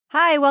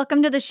Hi,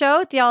 welcome to the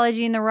show,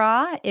 Theology in the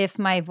Raw. If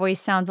my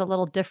voice sounds a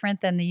little different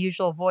than the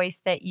usual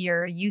voice that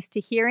you're used to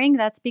hearing,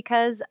 that's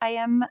because I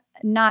am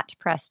not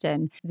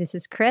Preston. This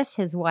is Chris,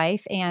 his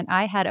wife, and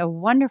I had a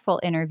wonderful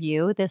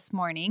interview this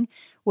morning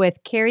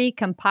with Kari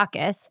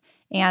Kampakis.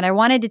 And I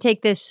wanted to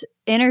take this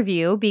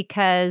interview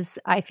because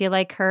I feel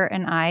like her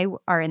and I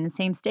are in the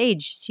same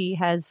stage. She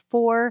has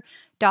 4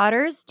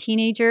 daughters,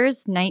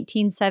 teenagers,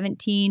 19,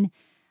 17,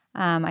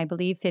 I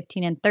believe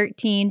 15 and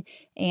 13.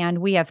 And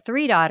we have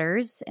 3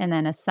 daughters and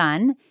then a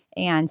son,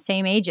 and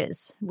same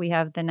ages. We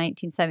have the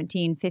 19,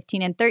 17,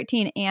 15, and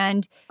 13.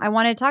 And I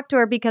wanted to talk to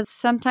her because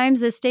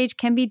sometimes this stage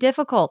can be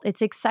difficult.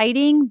 It's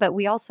exciting, but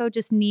we also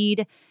just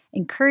need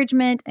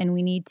encouragement, and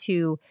we need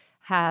to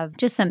have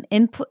just some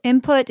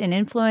input and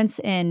influence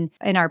in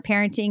our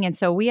parenting. And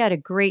so we had a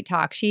great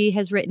talk. She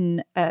has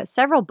written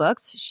several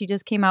books. She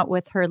just came out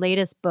with her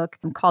latest book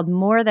called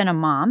More Than a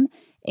Mom.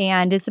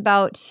 And it's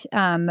about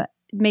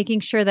making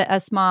sure that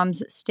us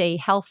moms stay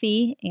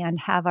healthy and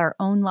have our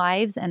own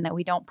lives, and that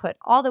we don't put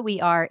all that we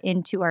are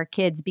into our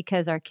kids,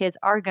 because our kids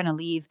are going to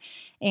leave,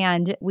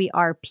 and we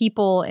are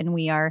people, and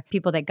we are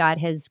people that God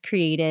has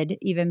created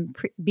even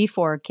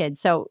before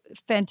kids. So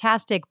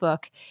fantastic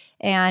book.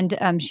 And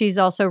she's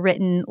also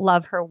written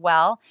Love Her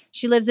Well.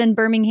 She lives in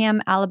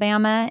Birmingham,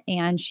 Alabama,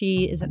 and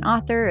she is an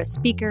author, a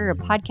speaker, a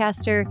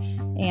podcaster,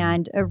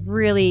 and a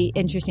really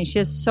interesting. She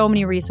has so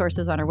many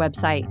resources on her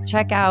website.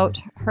 Check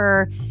out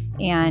her.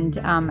 And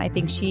I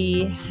think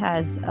she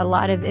has a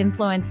lot of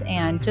influence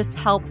and just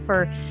help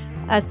for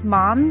us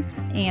moms.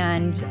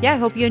 And yeah, I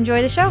hope you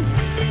enjoy the show.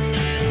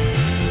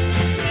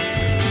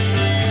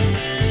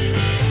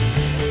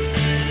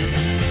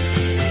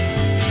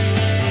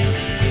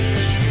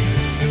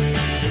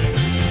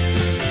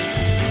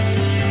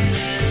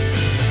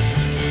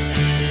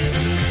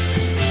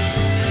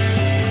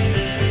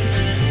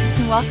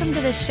 Welcome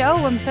to the show.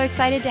 I'm so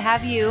excited to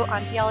have you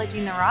on Theology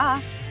in the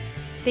Raw.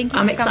 Thank you.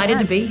 I'm excited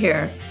to be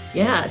here.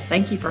 Yes,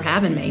 thank you for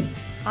having me.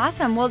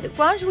 Awesome. Well,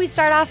 why don't we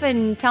start off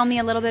and tell me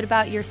a little bit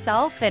about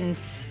yourself and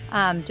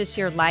just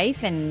your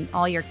life and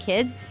all your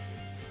kids?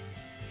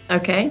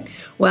 Okay.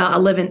 Well, I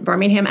live in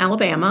Birmingham,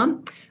 Alabama.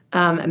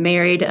 I'm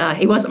married.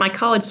 He wasn't my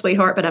college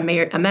sweetheart, but I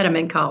met him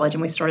in college,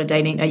 and we started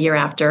dating a year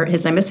after.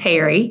 His name is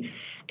Harry,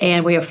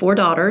 and we have 4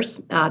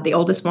 daughters. The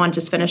oldest one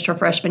just finished her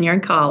freshman year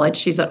in college.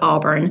 She's at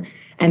Auburn.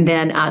 And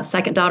then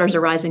second daughter's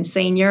a rising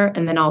senior,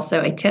 and then also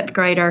a 10th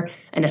grader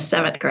and a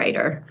 7th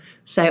grader.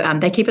 So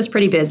they keep us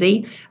pretty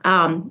busy.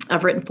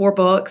 I've written 4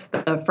 books.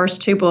 The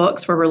first 2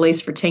 books were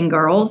released for teen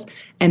girls,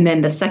 and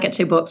then the second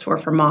 2 books were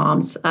for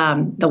moms.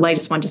 The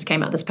latest one just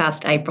came out this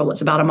past April.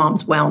 It's about a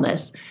mom's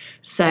wellness.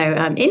 So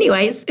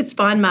anyway, it's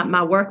fun.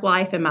 My work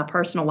life and my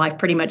personal life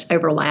pretty much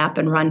overlap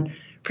and run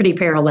pretty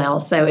parallel.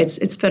 So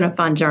it's been a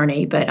fun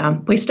journey,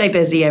 but we stay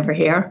busy over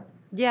here.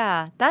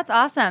 Yeah, that's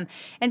awesome.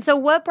 And so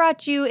what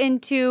brought you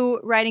into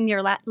writing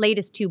your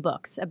latest 2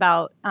 books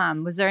about,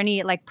 was there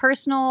any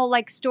personal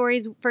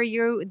stories for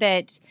you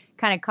that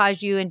kind of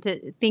caused you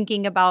into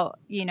thinking about,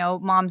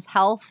 mom's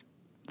health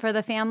for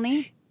the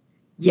family?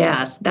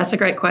 Yes, that's a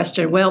great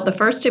question. Well, the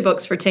first 2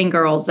 books for teen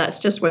girls, that's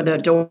just where the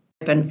door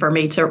opened for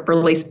me to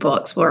release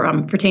books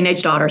for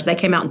teenage daughters. They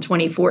came out in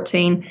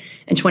 2014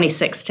 and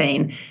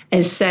 2016.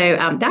 And so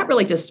that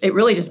really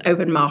just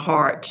opened my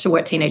heart to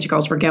what teenage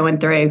girls were going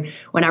through.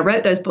 When I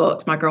wrote those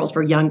books, my girls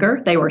were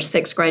younger. They were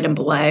 6th grade and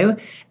below.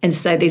 And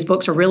so these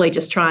books were really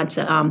just trying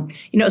to,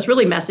 it's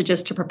really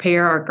messages to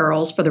prepare our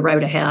girls for the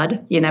road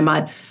ahead.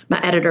 My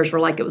editors were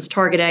like, it was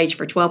target age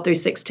for 12 through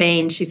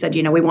 16. She said,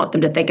 we want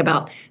them to think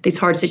about these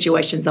hard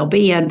situations they'll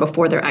be in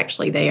before they're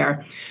actually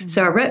there. Mm-hmm.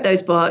 So I wrote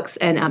those books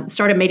and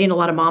started meeting a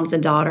lot of moms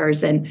and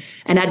daughters, and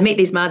I'd meet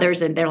these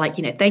mothers, and they're like,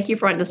 thank you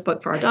for writing this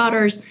book for our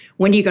daughters.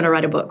 When are you going to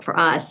write a book for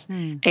us?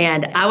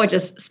 And I would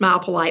just smile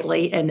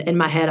politely, and in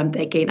my head I'm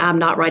thinking, I'm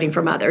not writing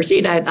for mothers.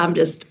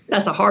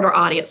 That's a harder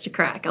audience to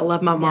crack. I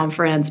love my mom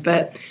friends,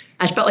 but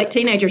I felt like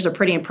teenagers are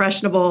pretty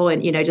impressionable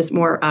and, just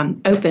more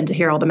open to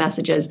hear all the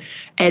messages.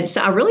 And so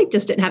I really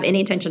just didn't have any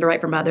intention to write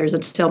for mothers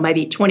until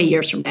maybe 20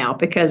 years from now,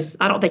 because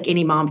I don't think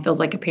any mom feels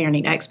like a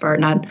parenting expert.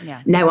 And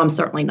I know I'm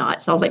certainly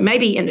not. So I was like,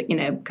 maybe in,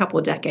 a couple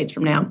of decades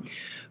from now.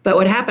 But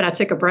what happened, I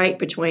took a break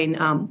between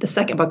the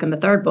second book and the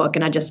third book,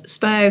 and I just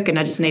spoke, and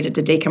I just needed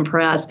to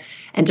decompress.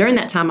 And during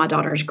that time, my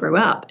daughters grew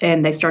up,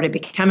 and they started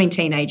becoming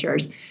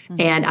teenagers. Mm-hmm.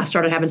 And I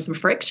started having some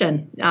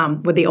friction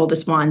with the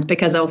oldest ones,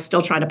 because I was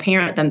still trying to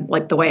parent them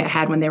like the way I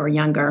had when they were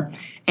younger.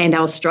 And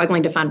I was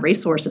struggling to find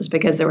resources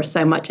because there was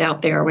so much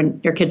out there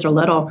when your kids are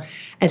little.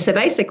 And so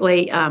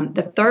basically,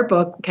 the third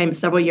book came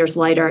several years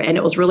later, and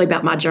it was really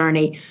about my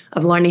journey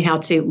of learning how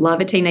to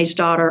love a teenage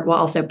daughter while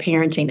also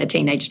parenting a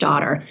teenage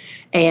daughter.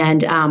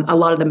 And a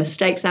lot of the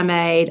mistakes I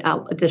made,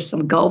 there's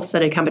some gulfs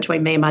that had come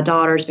between me and my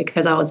daughters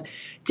because I was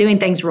doing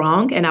things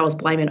wrong, and I was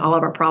blaming all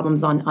of our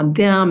problems on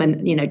them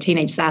and,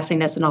 teenage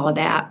sassiness and all of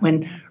that,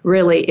 when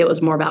really it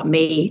was more about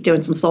me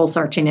doing some soul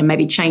searching and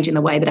maybe changing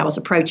the way that I was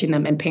approaching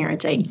them in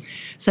parenting.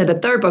 So the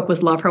third book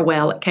was Love Her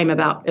Well.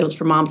 It was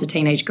for moms of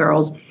teenage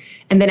girls.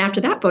 And then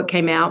after that book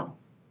came out,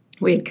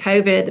 we had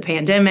COVID, the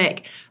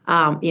pandemic.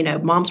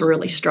 Moms were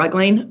really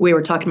struggling. We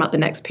were talking about the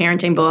next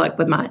parenting book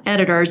with my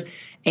editors,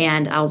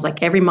 and I was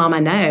like, every mom I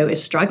know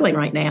is struggling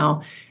right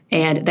now.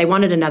 And they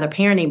wanted another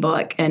parenting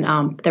book,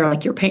 and they're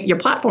like, your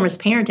platform is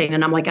parenting,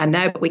 and I'm like, I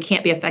know, but we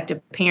can't be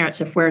effective parents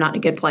if we're not in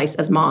a good place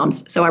as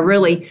moms. So I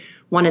really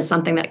wanted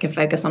something that could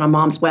focus on a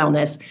mom's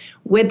wellness,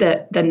 with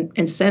the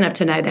incentive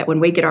to know that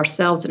when we get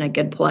ourselves in a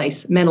good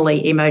place,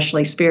 mentally,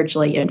 emotionally,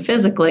 spiritually, and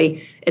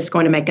physically, it's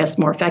going to make us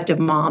more effective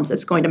moms.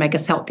 It's going to make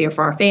us healthier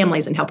for our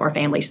families and help our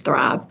families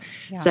thrive.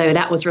 Yeah. So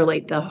that was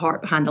really the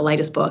heart behind the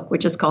latest book,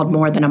 which is called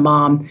More Than a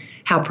Mom: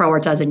 How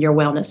Prioritizing Your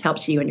Wellness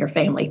Helps You and Your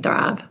Family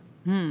Thrive.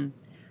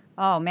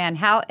 Oh man,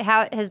 how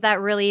has that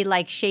really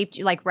like shaped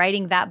you? Like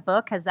writing that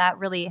book, has that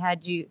really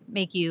had you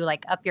make you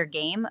like up your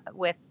game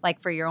with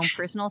like for your own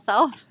personal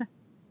self?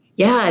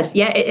 Yes,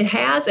 yeah, it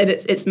has, and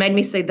it's made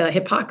me see the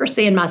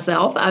hypocrisy in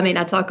myself. I mean,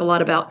 I talk a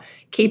lot about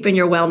keeping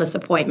your wellness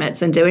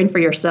appointments and doing for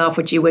yourself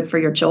what you would for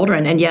your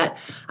children, and yet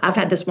I've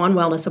had this one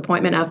wellness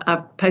appointment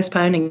I've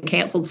postponed and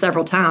canceled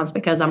several times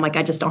because I'm like,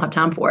 I just don't have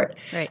time for it.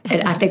 Right.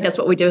 And I think that's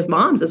what we do as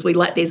moms, is we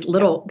let these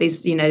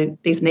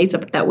needs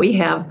that we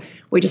have,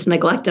 we just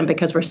neglect them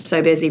because we're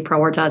so busy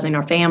prioritizing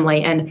our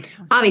family. And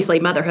obviously,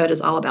 motherhood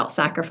is all about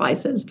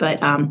sacrifices, but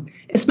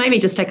it's made me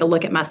just take a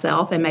look at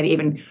myself and maybe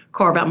even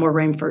carve out more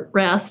room for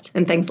rest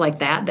and things like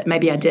that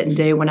maybe I didn't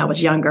do when I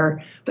was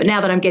younger. But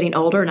now that I'm getting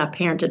older and I've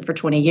parented for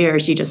 20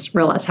 years, you just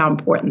realize how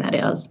important that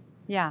is.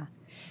 Yeah.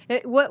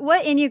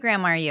 What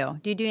Enneagram are you?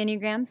 Do you do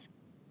Enneagrams?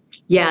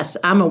 Yes,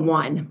 I'm a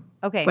 1.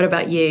 Okay. What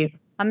about you?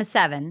 I'm a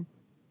 7.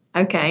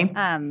 Okay.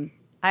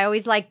 I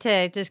always like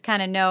to just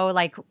kind of know,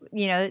 like,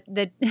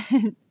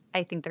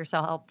 I think they're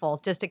so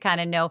helpful just to kind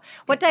of know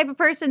what type of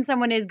person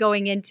someone is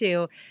going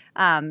into,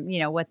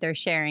 what they're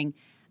sharing.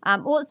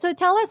 So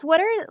tell us,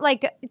 what are why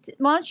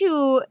don't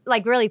you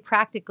really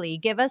practically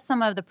give us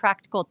some of the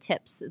practical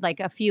tips, like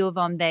a few of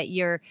them that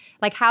you're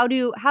like, how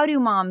do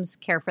moms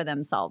care for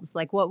themselves?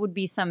 Like what would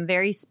be some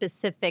very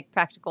specific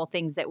practical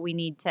things that we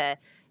need to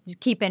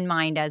keep in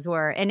mind as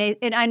and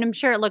I'm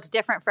sure it looks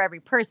different for every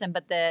person,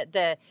 but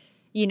the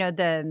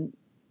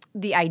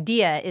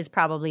idea is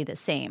probably the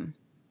same.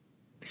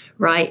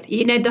 Right.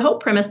 The whole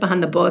premise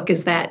behind the book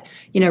is that,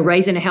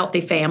 raising a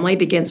healthy family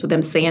begins with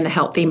them seeing a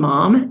healthy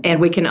mom,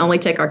 and we can only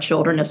take our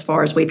children as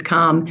far as we've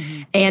come.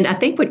 Mm-hmm. And I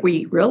think what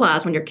we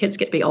realize when your kids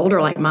get to be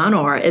older, like mine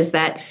are, is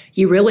that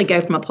you really go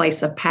from a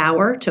place of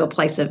power to a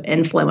place of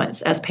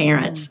influence as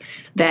parents,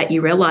 that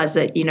you realize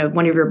that,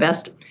 one of your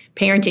best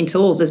parenting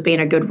tools is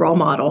being a good role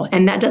model.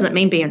 And that doesn't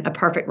mean being a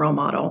perfect role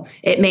model.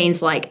 It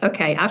means like,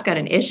 okay, I've got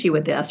an issue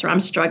with this, or I'm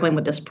struggling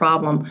with this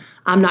problem.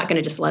 I'm not going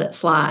to just let it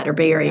slide or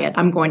bury it.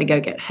 I'm going to go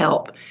get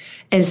help.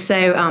 And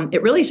so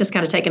it really is just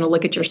kind of taking a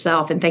look at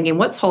yourself and thinking,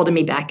 what's holding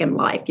me back in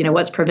life?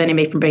 What's preventing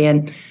me from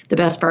being the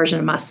best version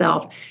of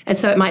myself? And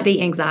so it might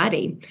be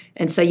anxiety.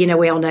 And so,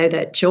 we all know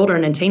that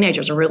children and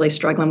teenagers are really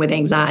struggling with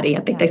anxiety. I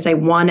think they say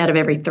 1 out of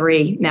every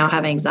 3 now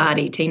have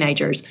anxiety,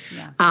 teenagers.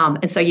 Yeah.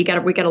 And so we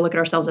got to look at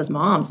ourselves as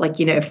moms. Like,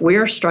 if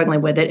we're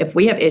struggling with it, if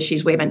we have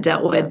issues we haven't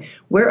dealt with,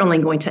 we're only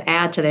going to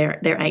add to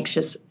their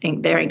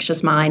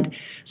anxious mind.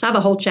 So I have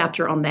a whole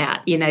chapter on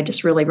that,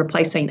 just really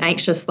replacing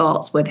anxious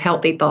thoughts with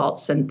healthy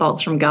thoughts and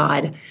thoughts from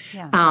God.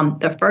 Yeah.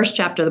 The first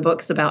chapter of the book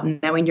is about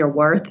knowing your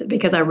worth,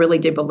 because I really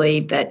do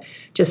believe that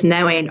just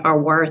knowing our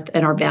worth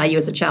and our value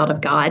as a child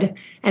of God,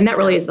 and that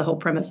really is the whole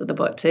premise of the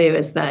book too,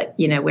 is that,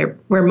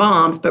 we're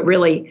moms, but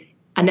really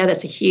I know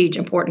that's a huge,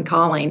 important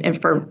calling. And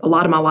for a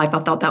lot of my life, I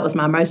thought that was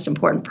my most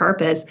important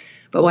purpose.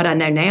 But what I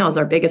know now is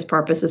our biggest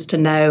purpose is to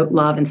know,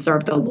 love, and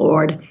serve the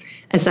Lord.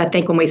 And so I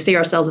think when we see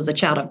ourselves as a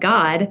child of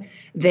God,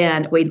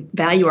 then we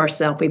value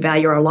ourselves, we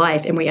value our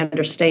life, and we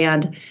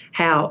understand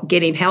how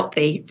getting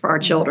healthy for our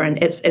children,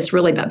 it's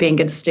really about being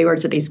good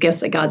stewards of these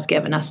gifts that God's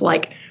given us,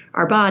 like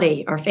our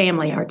body, our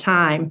family, our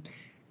time,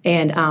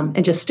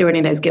 and just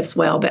stewarding those gifts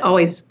well, but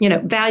always,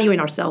 valuing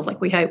ourselves like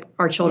we hope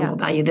our children will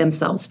value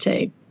themselves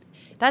too.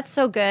 That's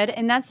so good.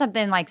 And that's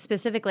something like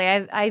specifically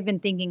I've been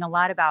thinking a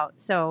lot about.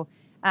 So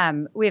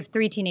we have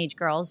 3 teenage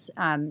girls,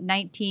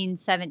 19,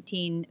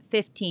 17,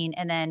 15,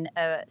 and then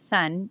a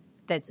son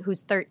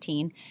who's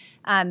 13.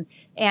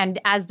 And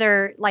as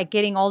they're like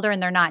getting older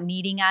and they're not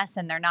needing us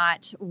and they're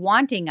not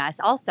wanting us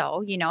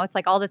also, it's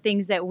like all the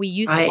things that we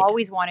used to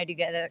always want to do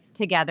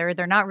together,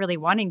 they're not really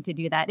wanting to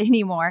do that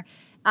anymore.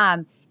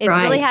 It's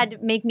really had to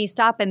make me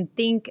stop and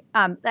think.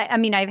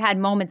 I've had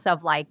moments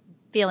of like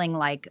feeling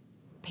like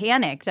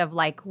panicked of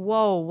like,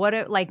 whoa,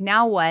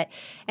 now what?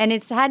 And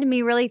it's had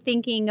me really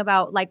thinking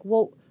about like,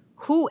 well,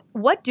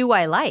 what do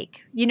I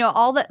like?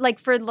 All that, like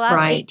for the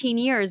last 18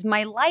 years,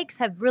 my likes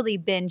have really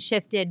been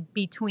shifted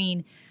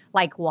between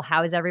like, well,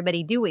 how is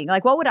everybody doing?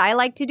 Like, what would I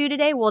like to do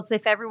today? Well, it's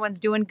if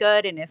everyone's doing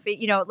good. And if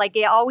it,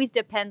 it always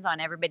depends on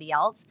everybody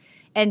else.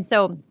 And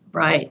so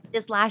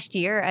this last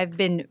year, I've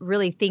been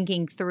really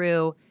thinking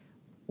through,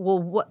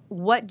 well,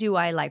 what do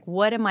I like?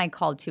 What am I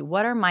called to?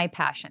 What are my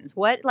passions?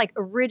 What, like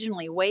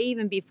originally, way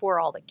even before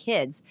all the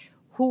kids,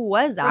 who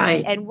was I?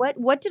 And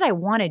what did I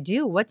want to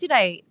do? What did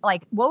I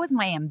like? What was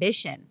my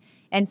ambition?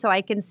 And so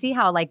I can see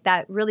how like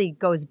that really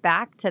goes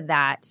back to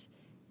that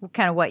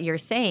kind of what you're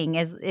saying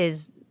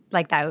is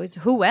like that was,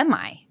 who am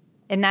I?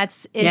 And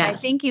that's, and I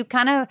think you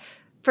kind of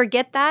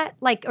forget that,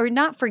 like, or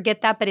not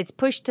forget that, but it's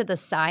pushed to the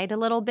side a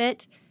little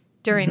bit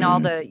during all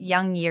the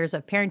young years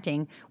of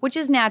parenting, which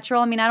is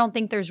natural. I mean, I don't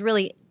think there's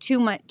really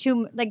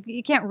like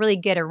you can't really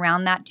get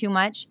around that too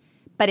much,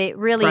 but it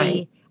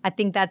really, I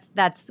think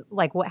that's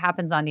like what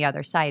happens on the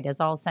other side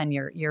is all of a sudden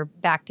you're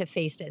back to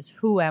face as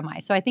who am I?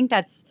 So I think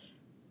that's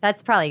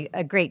probably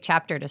a great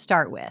chapter to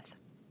start with.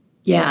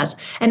 Yes.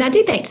 And I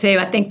do think too,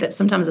 I think that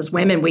sometimes as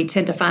women, we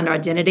tend to find our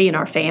identity in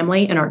our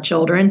family and our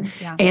children.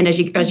 Yeah. And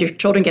as your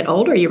children get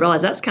older, you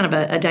realize that's kind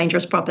of a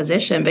dangerous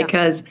proposition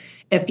because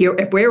if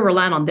we're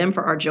relying on them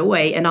for our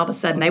joy and all of a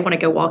sudden they want to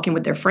go walking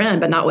with their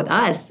friend, but not with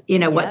us,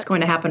 what's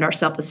going to happen to our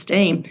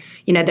self-esteem,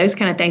 those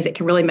kind of things that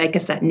can really make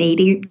us that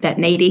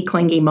needy,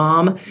 clingy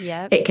mom.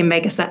 Yep. It can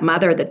make us that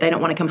mother that they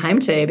don't want to come home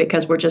to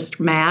because we're just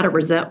mad or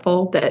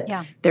resentful that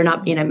they're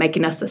not,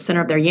 making us the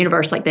center of their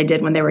universe like they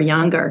did when they were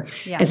younger.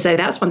 Yeah. And so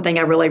that's one thing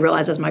I really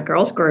realized as my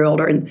girls grew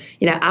older and,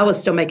 I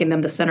was still making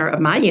them the center of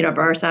my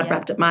universe. I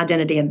wrapped up my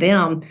identity in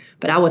them,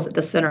 but I was at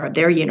the center of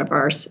their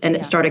universe and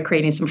it started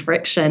creating some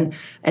friction.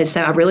 And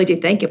so I really do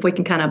think if we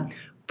can kind of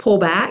pull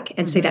back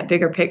and see that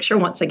bigger picture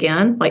once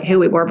again, like who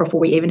we were before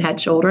we even had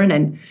children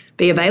and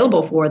be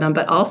available for them,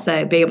 but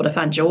also be able to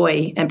find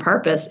joy and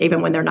purpose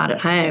even when they're not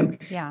at home,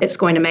 it's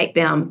going to make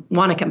them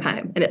want to come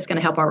home and it's going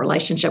to help our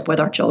relationship with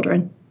our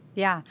children.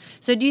 Yeah.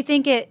 So do you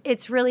think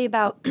it's really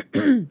about,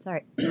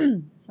 sorry,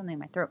 something in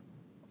my throat.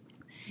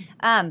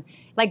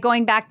 Like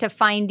going back to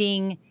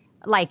finding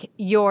like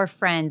your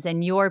friends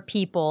and your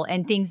people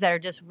and things that are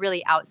just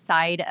really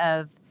outside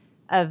of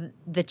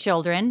the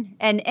children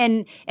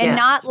and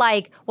not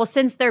like, well,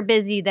 since they're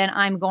busy, then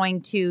I'm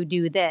going to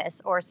do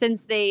this, or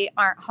since they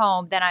aren't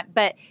home,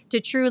 but to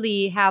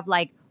truly have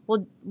like,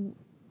 well,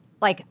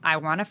 like I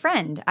want a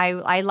friend.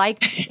 I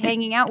like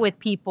hanging out with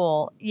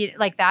people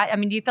like that. I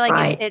mean, do you feel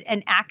like it's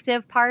an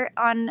active part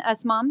on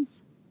us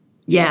moms?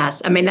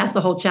 Yes. I mean, that's the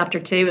whole chapter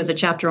 2 is a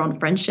chapter on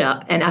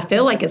friendship. And I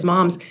feel like as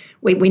moms,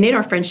 we need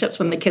our friendships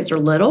when the kids are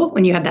little,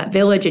 when you have that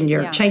village and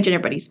you're changing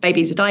everybody's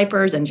babies'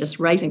 diapers and just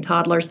raising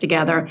toddlers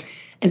together.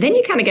 And then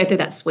you kind of go through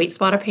that sweet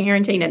spot of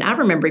parenting. And I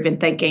remember even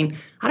thinking,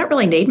 I don't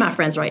really need my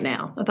friends right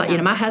now. I thought,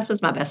 my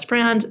husband's my best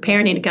friend.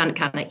 Parenting kind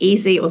of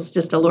easy. It was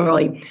just I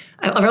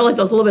realized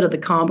it was a little bit of the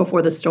calm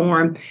before the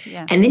storm.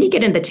 Yeah. And then you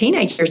get into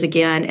teenage years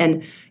again.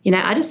 And,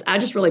 I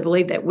just really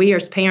believe that we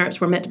as parents,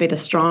 we're meant to be the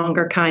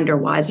stronger, kinder,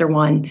 wiser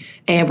one.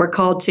 And we're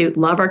called to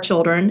love our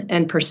children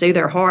and pursue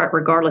their heart,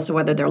 regardless of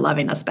whether they're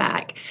loving us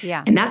back.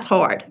 Yeah. And that's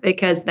hard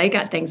because they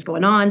got things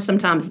going on.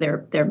 Sometimes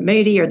they're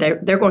moody or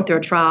they're going through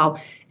a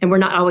trial. And we're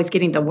not always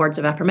getting the words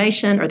of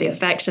affirmation or the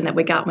affection that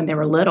we got when they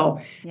were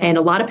little. Yeah. And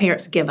a lot of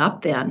parents give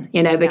up then,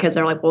 because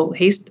they're like, well,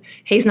 he's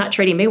not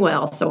treating me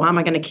well. So why am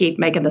I going to keep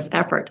making this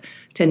effort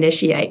to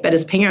initiate? But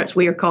as parents,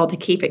 we are called to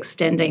keep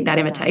extending that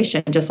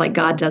invitation, just like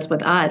God does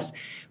with us.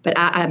 But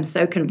I'm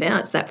so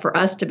convinced that for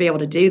us to be able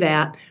to do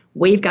that,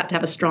 we've got to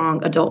have a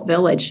strong adult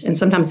village. And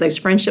sometimes those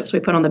friendships we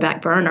put on the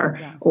back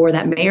burner or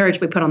that marriage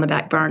we put on the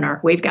back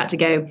burner, we've got to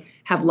go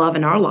have love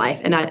in our life.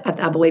 And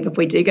I believe if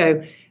we do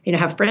go,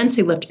 have friends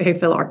who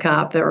fill our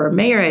cup or a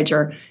marriage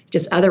or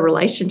just other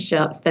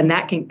relationships, then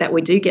that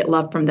we do get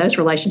love from those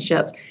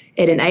relationships.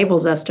 It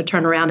enables us to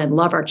turn around and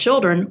love our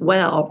children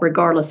well,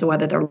 regardless of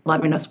whether they're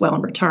loving us well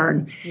in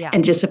return. Yeah.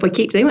 And just if we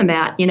keep doing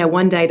that,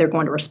 one day they're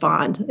going to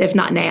respond. If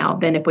not now,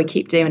 then if we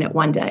keep doing it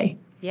one day.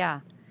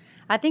 Yeah.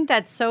 I think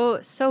that's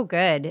so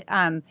good.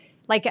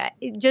 Like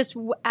just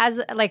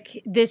as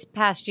like this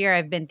past year,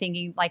 I've been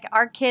thinking like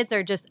our kids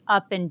are just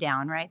up and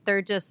down, right?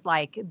 They're just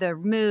like the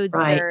moods.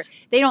 Right.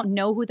 They don't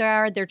know who they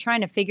are. They're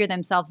trying to figure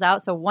themselves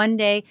out. So one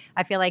day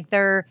I feel like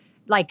they're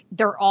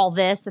all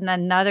this, and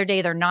then another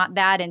day they're not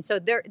that, and so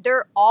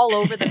they're all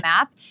over the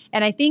map.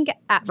 And I think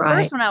at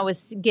first when I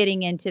was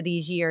getting into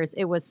these years,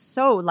 it was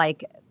so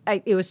like.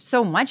 It was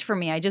so much for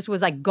me. I just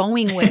was like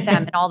going with them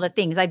and all the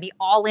things. I'd be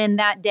all in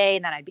that day,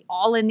 and then I'd be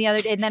all in the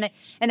other day, and then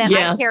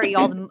I carry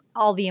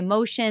all the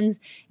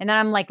emotions, and then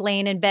I'm like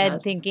laying in bed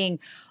thinking,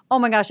 oh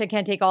my gosh, I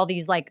can't take all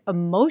these like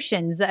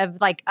emotions of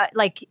like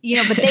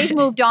but they've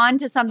moved on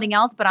to something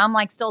else, but I'm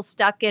like still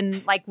stuck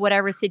in like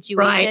whatever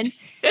situation.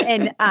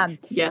 Right. And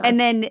and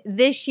then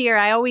this year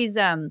I always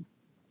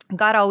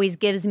God always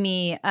gives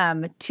me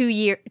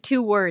 2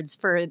 words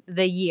for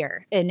the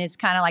year, and it's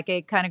kind of like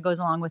it kind of goes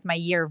along with my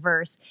year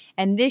verse.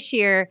 And this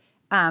year,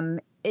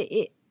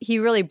 he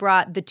really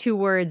brought the 2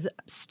 words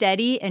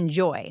steady and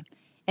joy.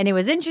 And it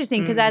was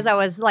interesting because as I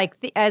was like,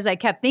 as I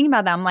kept thinking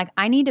about that, I'm like,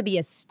 I need to be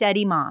a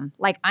steady mom.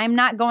 Like I'm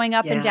not going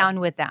up and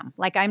down with them.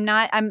 Like I'm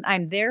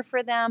there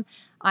for them.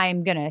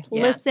 I'm going to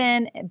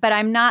listen, but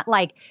I'm not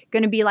like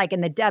going to be like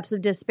in the depths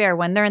of despair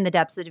when they're in the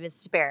depths of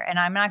despair. And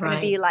I'm not going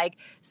to be like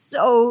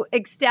so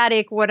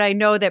ecstatic when I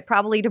know that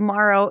probably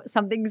tomorrow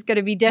something's going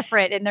to be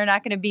different and they're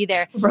not going to be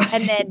there. Right.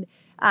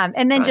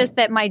 And then just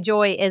that my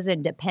joy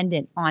isn't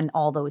dependent on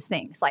all those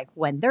things. Like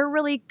when they're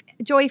really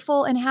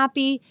joyful and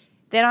happy,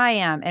 than I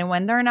am. And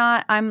when they're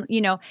not, I'm,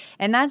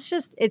 and that's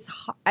just,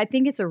 I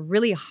think it's a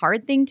really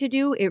hard thing to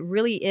do. It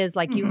really is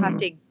like you have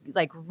to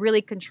like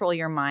really control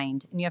your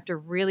mind, and you have to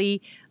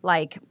really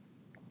like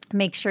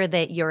make sure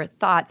that your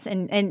thoughts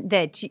and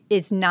that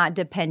it's not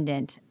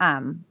dependent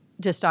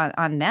just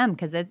on them,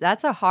 because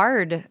that's a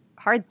hard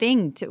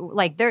thing to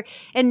like there.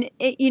 And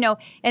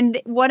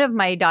one of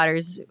my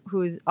daughters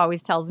who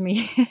always tells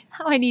me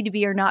how I need to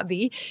be or not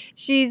be,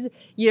 she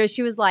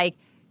was like,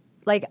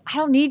 I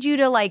don't need you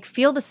to like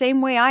feel the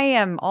same way I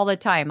am all the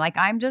time. Like,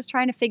 I'm just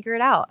trying to figure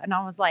it out. And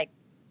I was like,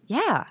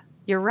 yeah,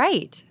 you're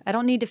right. I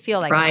don't need to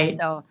feel like that.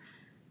 So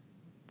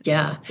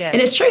yeah. Good.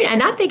 And it's true.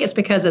 And I think it's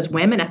because as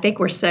women, I think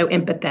we're so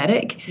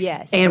empathetic.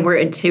 Yes. And we're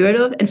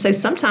intuitive. And so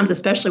sometimes,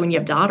 especially when you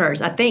have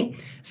daughters, I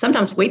think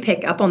sometimes we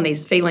pick up on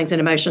these feelings and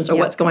emotions or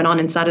what's going on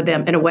inside of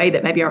them in a way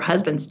that maybe our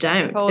husbands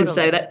don't. Totally. And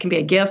so that can be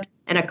a gift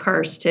and a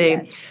curse too.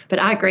 Yes.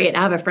 But I agree. And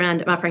I have a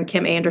friend, my friend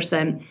Kim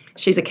Anderson.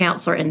 She's a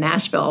counselor in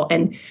Nashville,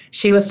 and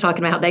she was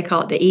talking about how they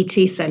call it the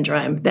ET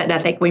syndrome, that I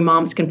think we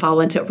moms can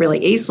fall into it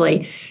really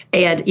easily.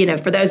 And,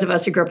 for those of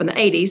us who grew up in the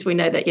 80s, we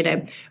know that,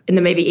 in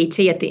the movie ET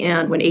at the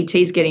end, when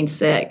ET's getting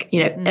sick,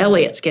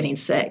 Elliot's getting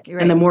sick.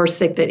 Right. And the more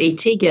sick that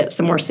ET gets,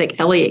 the more sick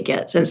Elliot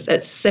gets. And it's a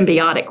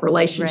symbiotic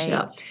relationship.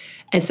 Right.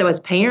 And so as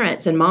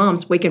parents and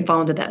moms, we can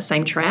fall into that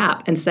same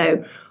trap. And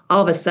so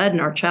all of a sudden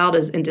our child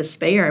is in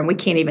despair and we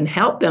can't even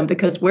help them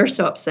because we're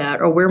so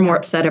upset, or we're more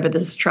upset over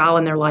this trial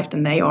in their life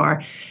than they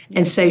are.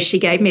 And so she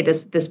gave me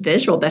this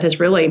visual that has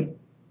really,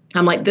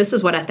 I'm like, this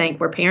is what I think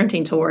we're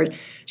parenting toward.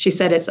 She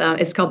said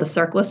it's called the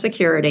circle of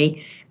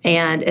security,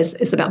 and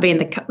it's about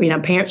being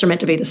parents are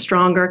meant to be the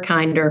stronger,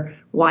 kinder,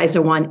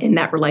 wiser one in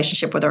that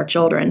relationship with our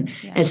children.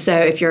 Yeah. And so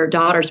if your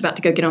daughter's about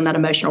to go get on that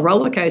emotional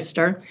roller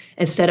coaster,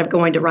 instead of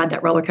going to ride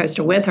that roller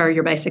coaster with her,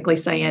 you're basically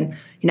saying,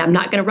 I'm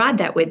not going to ride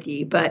that with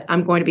you, but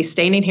I'm going to be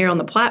standing here on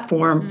the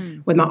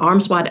platform with my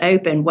arms wide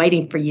open,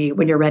 waiting for you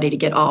when you're ready to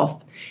get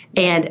off.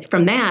 And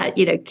from that,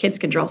 kids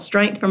can draw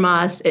strength from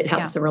us. It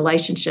helps the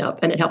relationship,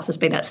 and it helps us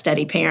be that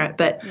steady parent.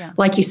 But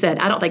like you said,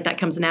 I don't think that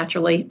comes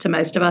naturally to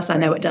most of us. I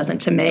know it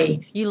doesn't to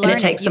me. You learn and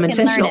it takes it. some You can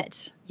intentional. learn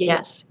it.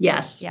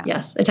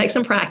 Yes. It takes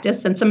some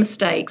practice and some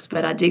mistakes,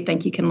 but I do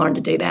think you can learn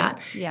to do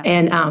that. Yeah.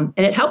 And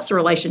it helps the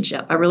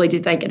relationship. I really do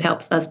think it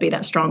helps us be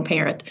that strong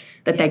parent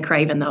that they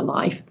crave in their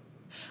life.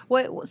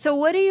 So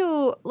what do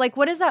you like?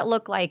 What does that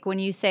look like when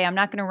you say, I'm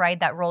not going to ride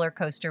that roller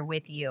coaster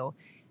with you?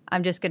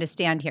 I'm just going to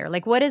stand here.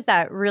 Like, what does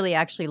that really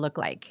actually look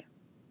like?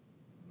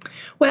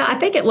 Well, I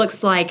think it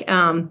looks like,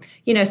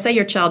 say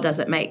your child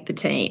doesn't make the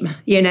team,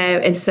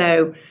 and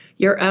so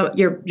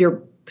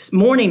you're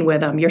mourning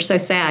with them. You're so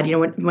sad.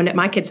 When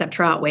my kids have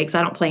tryout weeks,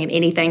 I don't plan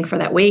anything for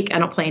that week. I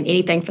don't plan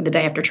anything for the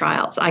day after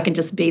tryouts. I can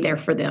just be there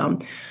for them.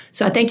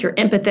 So I think you're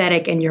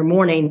empathetic and you're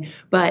mourning,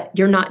 but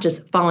you're not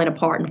just falling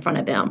apart in front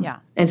of them. Yeah.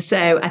 And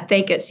so I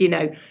think it's,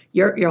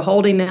 you're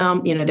holding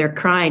them, they're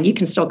crying. You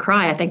can still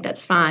cry. I think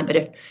that's fine.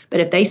 But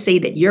if they see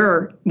that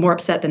you're more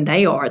upset than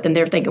they are, then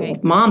they're thinking, well,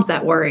 if mom's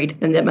that worried,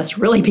 then that must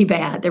really be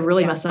bad. There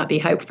really must not be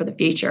hope for the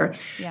future.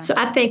 Yeah. So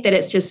I think that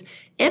it's just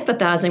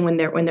empathizing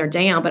when they're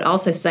down, but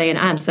also saying,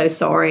 I'm so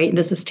sorry.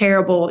 This is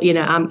terrible.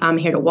 I'm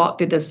here to walk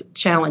through this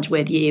challenge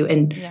with you,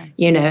 and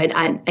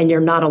and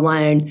you're not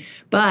alone.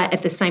 But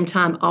at the same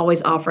time,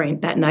 always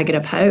offering that nugget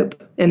of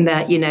hope, and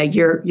that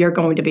you're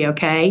going to be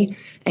okay.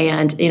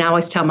 And I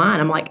always tell mine,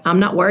 I'm like, I'm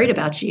not worried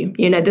about you.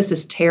 This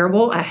is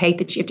terrible. I hate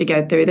that you have to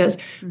go through this,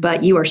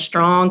 but you are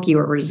strong. You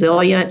are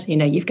resilient.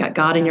 You've got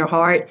God in your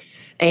heart.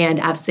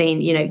 And I've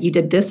seen, you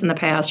did this in the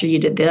past, or you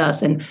did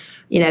this. And,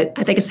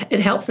 I think it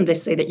helps them to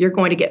see that you're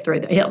going to get through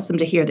that. It helps them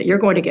to hear that you're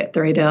going to get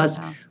through this.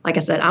 Wow. Like I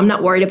said, I'm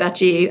not worried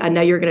about you. I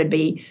know you're going to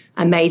be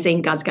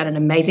amazing. God's got an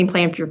amazing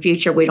plan for your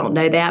future. We don't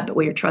know that, but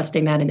we are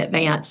trusting that in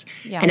advance.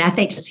 Yeah. And I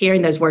think just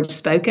hearing those words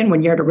spoken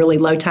when you're at a really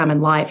low time in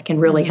life can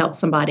really help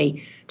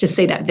somebody to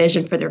see that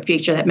vision for their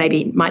future that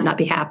maybe might not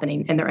be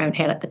happening in their own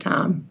head at the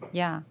time.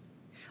 Yeah.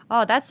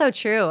 Oh, that's so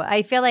true.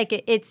 I feel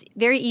like it's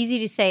very easy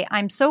to say,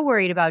 I'm so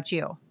worried about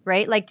you,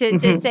 right? Like to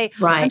say,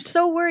 right. I'm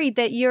so worried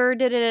that you're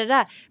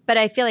da-da-da-da. But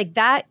I feel like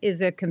that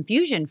is a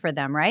confusion for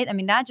them, right? I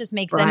mean, that just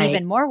makes them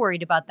even more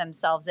worried about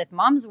themselves if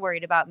mom's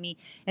worried about me.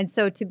 And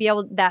so to be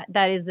able,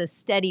 that is the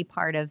steady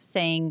part of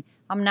saying,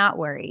 I'm not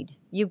worried.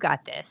 You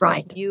got this.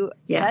 Right.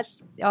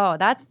 That's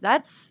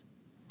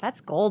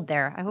gold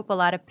there. I hope a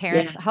lot of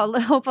parents, I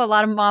hope a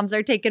lot of moms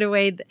are taking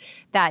away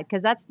that,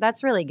 because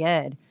that's really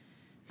good.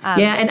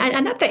 And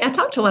I think I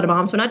talk to a lot of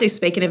moms when I do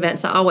speaking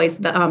events. I always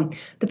the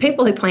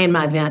people who plan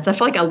my events, I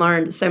feel like I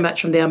learned so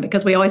much from them,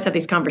 because we always have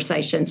these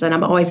conversations, and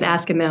I'm always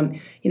asking them,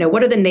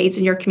 what are the needs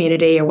in your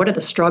community, or what are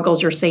the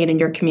struggles you're seeing in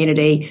your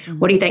community? Mm-hmm.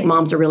 What do you think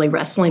moms are really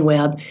wrestling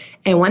with?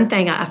 And one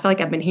thing I feel like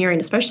I've been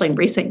hearing, especially in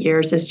recent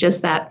years, is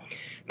just that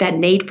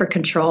need for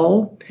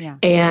control,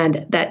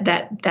 and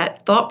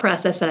that thought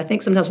process that I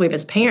think sometimes we have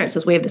as parents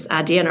is we have this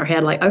idea in our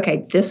head, like,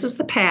 okay, this is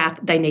the path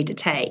they need to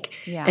take.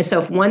 Yeah. And so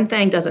if one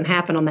thing doesn't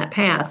happen on that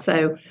path,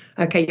 so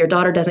okay, your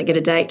daughter doesn't get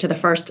a date to the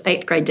first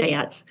 8th grade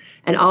dance.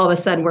 And all of a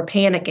sudden we're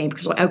panicking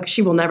because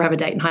she will never have a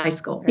date in high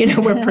school.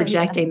 We're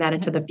projecting that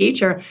into the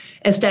future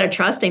instead of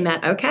trusting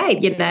that, okay,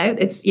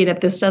 it's, if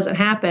this doesn't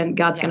happen,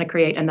 God's going to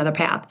create another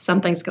path.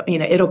 Something's,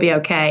 it'll be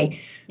okay.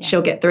 Yeah.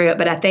 She'll get through it.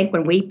 But I think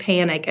when we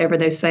panic over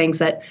those things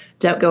that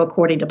don't go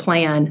according to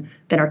plan,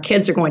 then our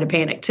kids are going to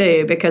panic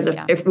too, because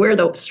if we're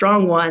the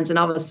strong ones and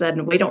all of a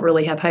sudden we don't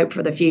really have hope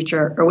for the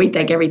future, or we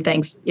think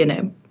everything's,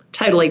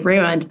 totally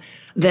ruined,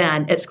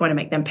 then it's going to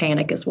make them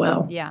panic as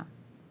well. Yeah.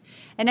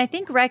 And I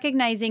think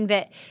recognizing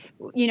that,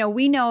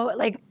 we know,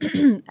 like,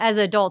 as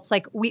adults,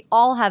 like, we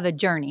all have a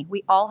journey.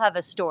 We all have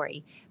a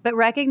story. But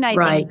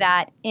recognizing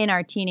that in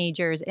our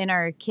teenagers, in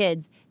our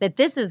kids, that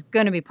this is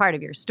going to be part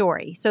of your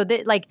story. So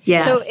that, like,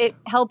 so it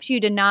helps you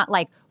to not,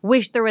 like,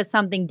 wish there was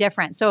something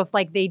different. So if,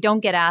 like, they don't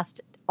get asked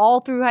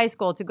all through high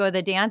school to go to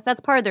the dance, that's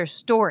part of their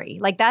story.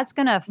 Like, that's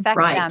going to affect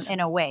them in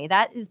a way.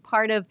 That is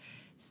part of,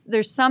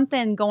 there's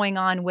something going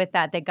on with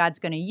that God's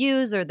going to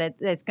use, or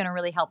that's going to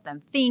really help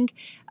them think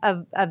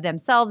of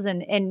themselves.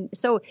 And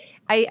so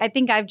I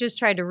think I've just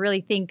tried to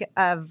really think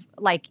of,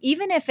 like,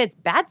 even if it's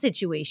bad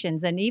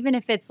situations, and even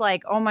if it's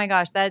like, oh my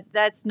gosh,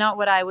 that's not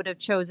what I would have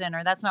chosen,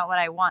 or that's not what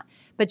I want,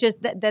 but just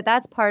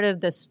that's part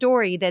of the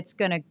story that's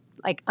going to,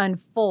 like,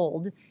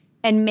 unfold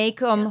and make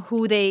them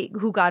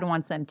who God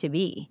wants them to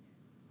be.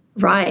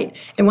 Right.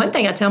 And one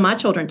thing I tell my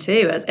children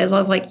too is I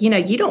was like, you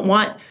don't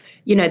want,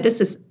 you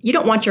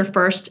don't want your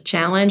first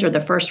challenge or the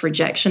first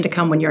rejection to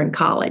come when you're in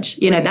college.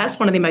 That's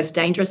one of the most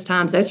dangerous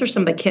times. Those are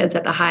some of the kids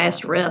at the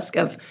highest risk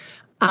of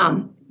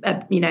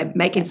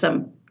making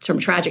some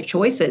tragic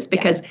choices,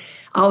 because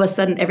all of a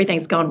sudden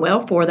everything's gone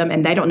well for them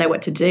and they don't know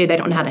what to do. They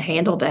don't know how to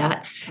handle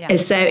that. Yeah. And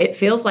so it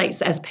feels like,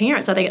 as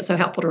parents, I think it's so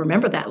helpful to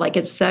remember that. Like,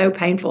 it's so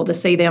painful to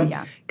see them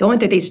going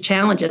through these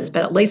challenges,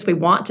 but at least we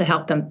want to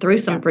help them through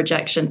some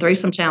rejection, through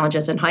some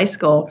challenges in high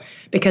school,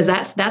 because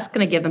that's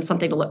going to give them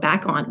something to look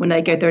back on when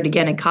they go through it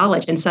again in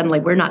college, and suddenly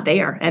we're not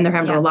there and they're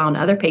having to rely on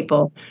other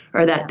people,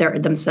 or that they're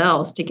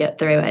themselves to get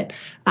through it.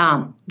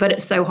 But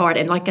it's so hard.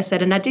 And like I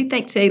said, and I do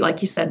think too,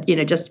 like you said,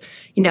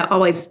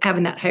 always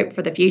having that hope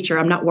for the future.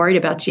 I'm not worried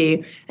about you.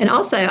 And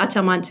also, I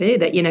tell mine too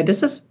that,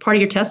 this is part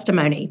of your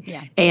testimony,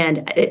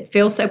 and it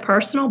feels so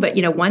personal, but,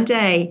 one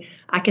day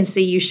I can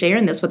see you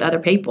sharing this with other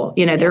people.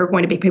 There are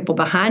going to be people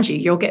behind you.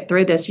 You'll get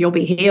through this. You'll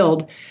be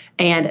healed,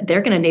 and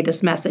they're going to need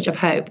this message of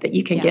hope that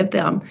you can give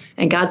them,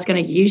 and God's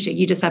going to use you.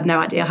 You just have no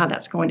idea how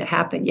that's going to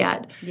happen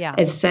yet. Yeah.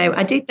 And so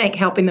I do think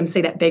helping them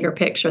see that bigger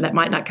picture that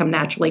might not come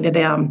naturally to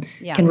them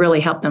can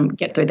really help them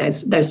get through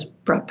those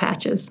rough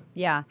patches.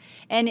 Yeah.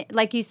 And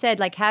like you said,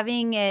 like,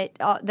 having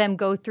them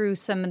go through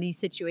some of these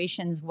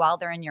situations while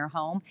they're in your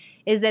home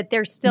is that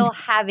they're still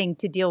having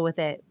to deal with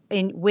it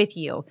with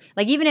you.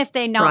 Like, even if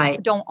they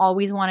don't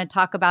always want to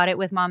talk about it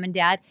with mom and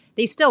dad,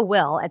 they still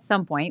will at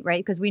some point,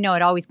 right? Because we know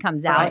it always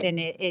comes out, and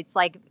it's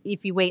like,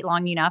 if you wait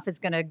long enough, it's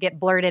going to get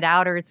blurted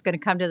out, or it's going to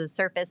come to the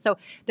surface. So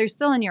they're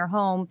still in your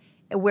home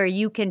where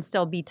you can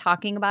still be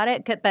talking about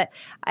it. But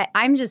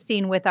I'm just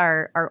seeing with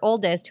our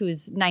oldest,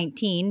 who's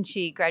 19,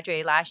 she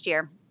graduated last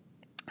year,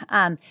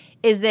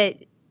 is that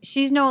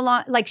she's no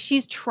longer, like,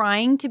 she's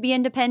trying to be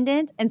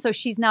independent. And so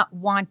she's not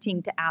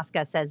wanting to ask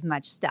us as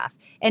much stuff.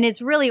 And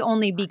it's really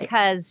only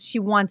because she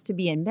wants to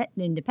be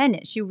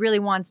independent. She really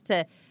wants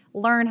to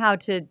learn how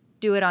to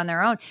do it on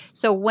their own.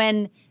 So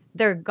when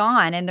they're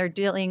gone and they're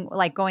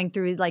going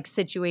through, like,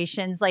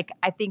 situations, like,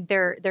 I think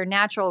their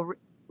natural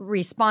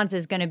response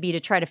is going to be to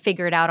try to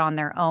figure it out on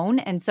their own.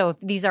 And so if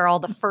these are all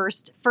the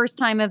first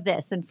time of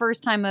this and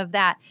first time of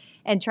that,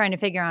 and trying to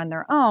figure out on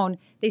their own,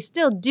 they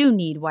still do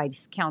need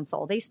wise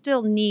counsel. They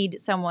still need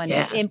someone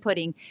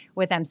inputting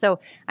with them. So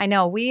I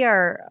know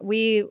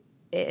we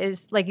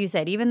is, like you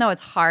said, even though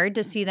it's hard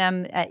to see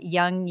them at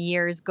young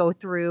years go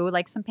through,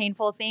 like, some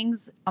painful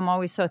things, I'm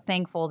always so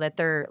thankful that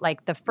they're,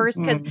 like, the first,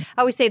 because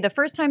I always say the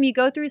first time you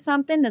go through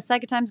something, the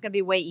second time is going to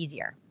be way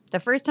easier. The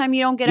first time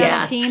you don't get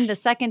on a team, the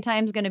second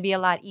time is going to be a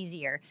lot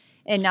easier.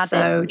 And not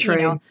so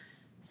true.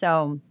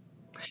 So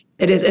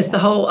it is. It's the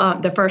whole,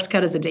 the first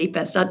cut is the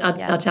deepest.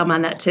 I'll tell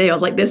mine that too. I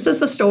was like, this is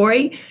the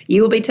story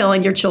you will be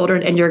telling your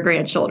children and your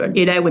grandchildren,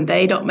 when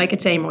they don't make a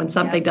team, or when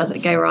something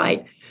doesn't go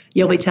right,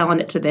 you'll be telling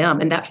it to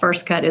them. And that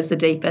first cut is the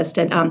deepest.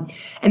 And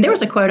there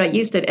was a quote, I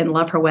used it in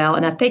Love Her Well,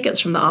 and I think it's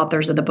from the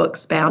authors of the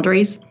books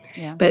Boundaries.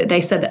 Yeah. But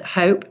they said that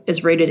hope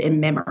is rooted in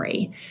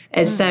memory.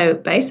 And so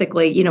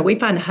basically, we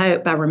find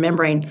hope by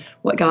remembering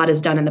what God has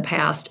done in the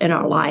past in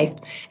our life.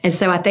 And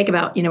so I think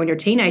about, when you're a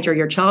teenager,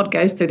 your child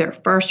goes through their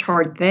first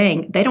hard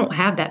thing, they don't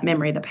have that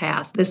memory of the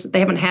past.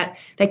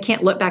 They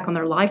can't look back on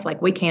their life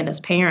like we can as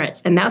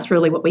parents. And that's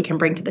really what we can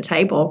bring to the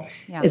table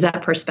is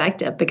that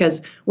perspective,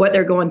 because what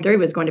they're going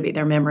through is going to be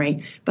their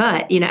memory.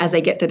 But, as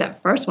they get through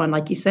that first one,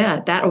 like you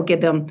said, that will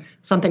give them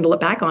something to look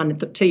back on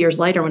 2 years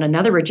later when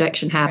another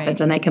rejection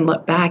happens, and they can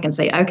look back and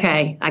say,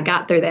 okay, I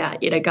got through that.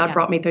 God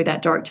brought me through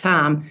that dark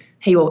time.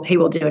 He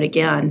will do it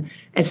again.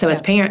 And so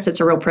as parents, it's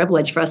a real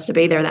privilege for us to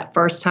be there that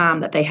first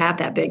time that they have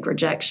that big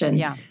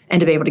rejection and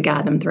to be able to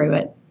guide them through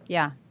it.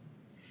 Yeah.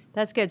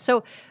 That's good.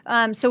 So,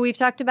 so we've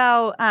talked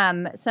about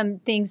some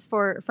things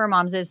for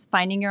moms is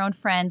finding your own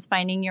friends,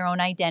 finding your own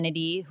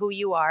identity, who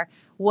you are.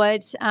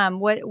 What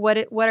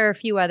are a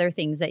few other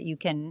things that you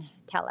can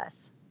tell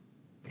us?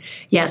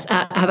 Yes,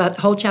 I have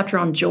a whole chapter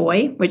on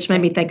joy, which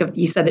made me think of,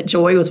 you said that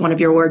joy was one of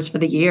your words for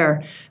the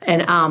year.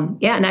 And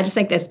yeah, and I just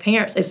think that as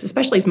parents,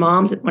 especially as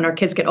moms, when our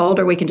kids get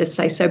older, we can just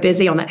stay so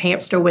busy on that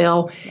hamster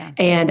wheel. Yeah.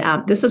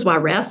 And this is why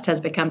rest has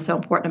become so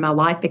important in my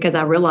life, because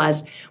I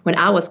realized when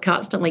I was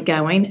constantly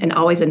going and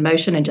always in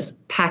motion and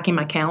just packing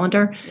my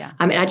calendar,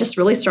 I mean, I just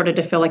really started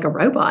to feel like a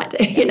robot.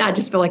 I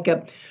just feel like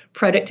a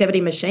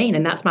productivity machine,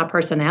 and that's my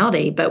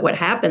personality. But what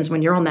happens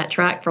when you're on that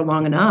track for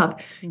long enough,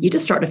 you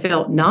just start to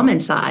feel numb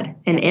inside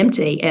and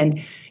empty,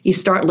 and you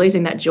start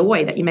losing that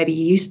joy that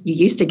you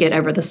used to get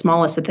over the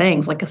smallest of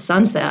things, like a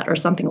sunset or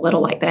something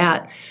little like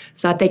that.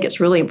 So I think it's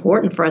really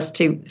important for us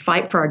to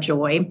fight for our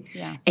joy,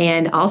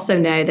 and also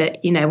know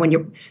that,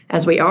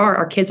 as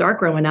our kids are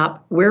growing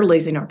up, we're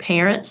losing our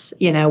parents,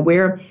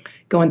 we're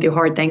going through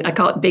hard things. I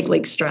call it big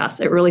league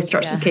stress. It really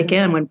starts to kick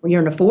in when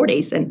you're in the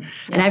 40s. And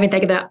I even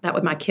think about that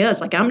with my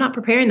kids. Like, I'm not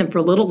preparing them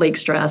for little league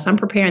stress. I'm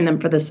preparing them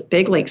for this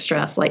big league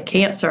stress, like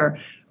cancer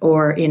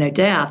or,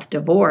 death,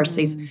 divorce,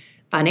 these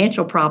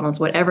financial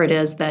problems, whatever it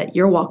is that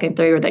you're walking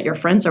through or that your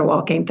friends are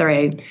walking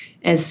through.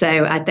 And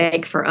so I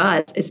think for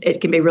us, it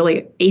can be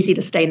really easy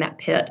to stay in that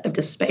pit of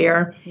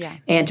despair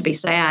and to be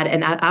sad.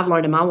 And I've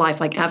learned in my life,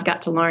 like, I've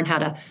got to learn how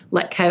to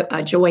let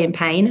joy and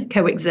pain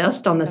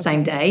coexist on the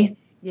same day.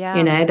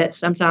 Yeah. That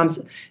sometimes,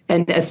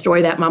 and a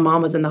story that my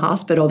mom was in the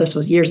hospital, this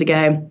was years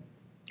ago.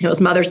 It was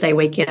Mother's Day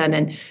weekend,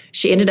 and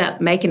she ended up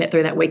making it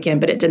through that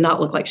weekend, but it did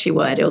not look like she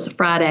would. It was a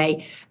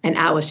Friday, and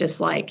I was just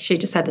like, she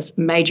just had this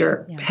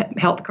major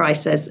health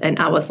crisis, and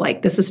I was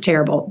like, this is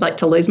terrible. Like,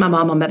 to lose my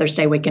mom on Mother's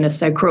Day weekend is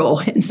so cruel.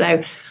 And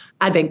so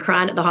I'd been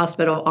crying at the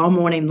hospital all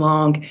morning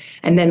long.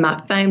 And then my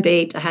phone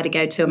beeped. I had to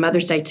go to a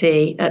Mother's Day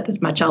tea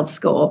at my child's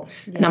school.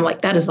 Yeah. And I'm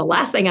like, that is the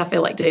last thing I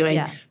feel like doing.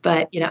 Yeah.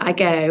 But, I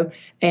go,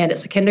 and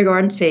it's a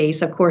kindergarten tea.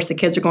 So, of course, the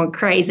kids are going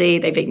crazy.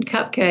 They've eaten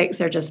cupcakes.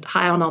 They're just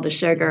high on all the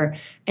sugar.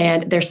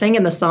 And they're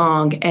singing the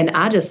song. And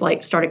I just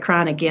started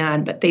crying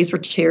again. But these were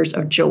tears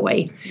of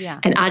joy. Yeah.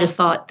 And I just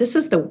thought, this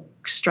is the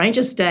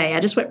strangest day. I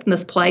just went from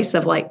this place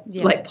of like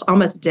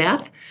almost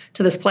death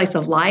to this place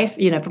of life,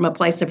 from a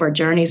place of where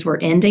journeys were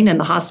ending in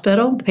the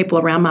hospital, the people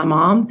around my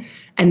mom,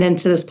 and then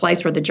to this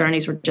place where the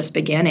journeys were just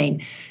beginning.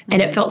 Mm-hmm.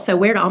 And it felt so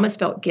weird. I almost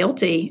felt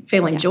guilty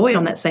feeling joy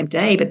on that same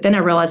day. But then I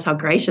realized how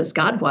gracious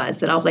God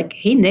was, that I was like,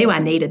 he knew I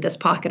needed this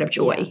pocket of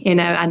joy.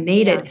 I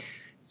needed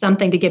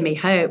something to give me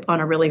hope on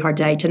a really hard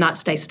day, to not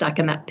stay stuck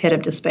in that pit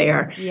of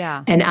despair.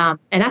 Yeah. And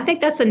I think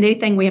that's a new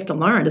thing we have to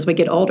learn as we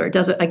get older. It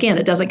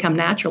doesn't come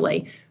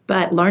naturally,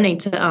 but learning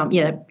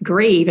to,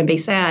 grieve and be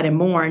sad and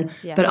mourn,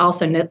 but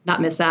also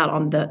not miss out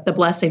on the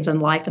blessings in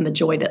life and the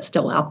joy that's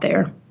still out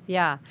there.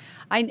 Yeah.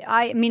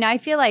 I mean, I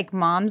feel like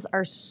moms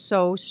are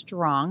so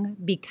strong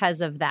because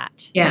of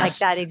that.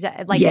 Yes.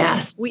 Like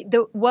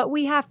that what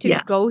we have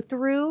to go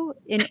through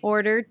in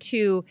order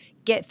to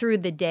get through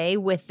the day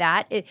with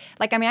that.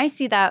 I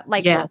see that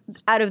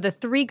out of the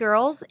 3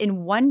 girls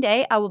in one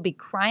day, I will be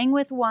crying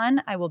with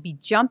one. I will be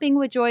jumping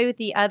with joy with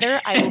the other.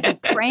 I will be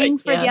praying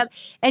for the other.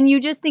 And you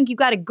just think you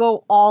got to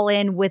go all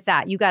in with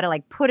that. You got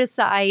to put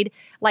aside,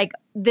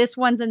 this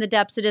one's in the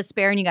depths of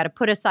despair, and you got to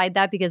put aside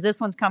that because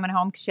this one's coming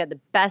home because she had the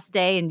best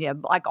day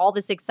and all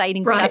this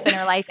exciting stuff in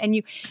her life.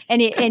 And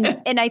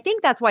I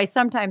think that's why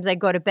sometimes I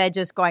go to bed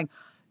just going,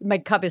 my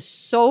cup is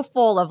so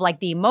full of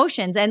the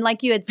emotions. And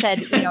like you had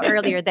said,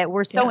 earlier, that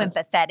we're so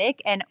empathetic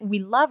and we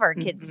love our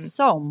kids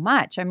so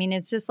much. I mean,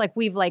 it's just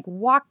we've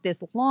walked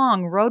this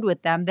long road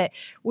with them that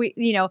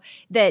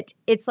that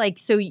it's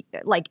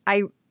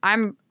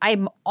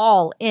I'm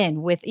all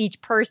in with each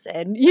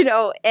person,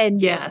 and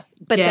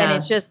then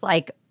it's just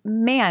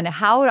man,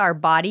 how our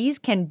bodies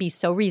can be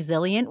so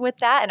resilient with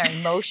that, and our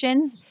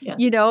emotions,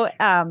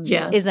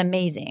 is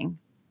amazing.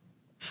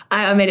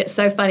 I mean, it's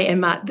so funny in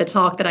the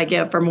talk that I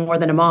give for More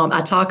Than a Mom, I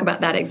talk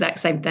about that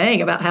exact same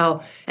thing, about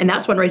how, and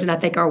that's one reason I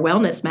think our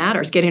wellness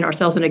matters, getting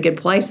ourselves in a good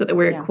place so that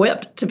we're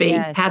equipped to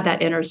have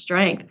that inner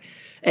strength.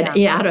 And I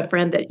had a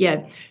friend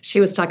that, she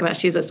was talking about,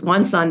 she has this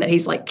one son that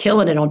he's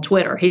killing it on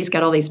Twitter. He's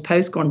got all these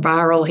posts going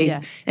viral. He's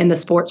in the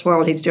sports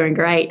world. He's doing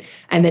great.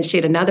 And then she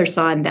had another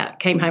son that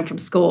came home from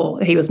school.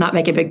 He was not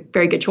making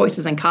very good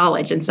choices in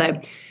college. And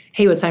so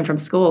he was home from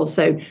school.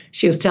 So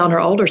she was telling her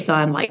older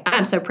son,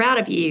 I'm so proud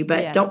of you,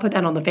 but don't put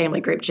that on the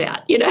family group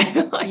chat,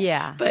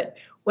 But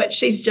what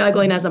she's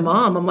juggling as a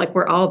mom, I'm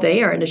we're all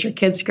there. And as your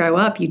kids grow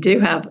up, you do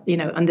have,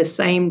 on the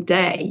same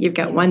day, you've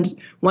got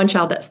one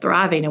child that's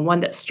thriving and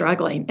one that's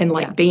struggling,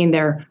 and being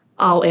there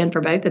all in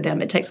for both of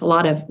them. It takes a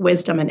lot of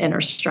wisdom and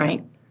inner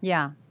strength.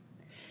 Yeah.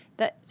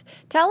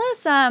 Tell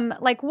us,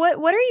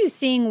 what are you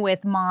seeing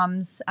with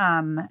moms,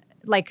 some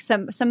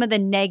of the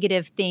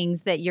negative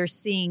things that you're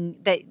seeing,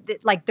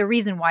 that the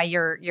reason why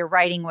you're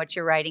writing what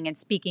you're writing and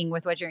speaking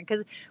with what you're,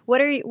 because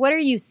what are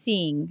you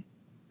seeing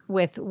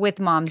with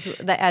moms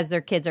that as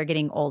their kids are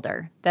getting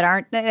older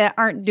that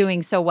aren't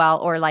doing so well,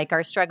 or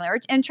are struggling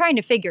and trying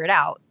to figure it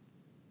out?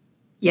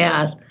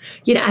 Yes.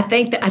 I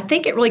think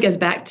it really goes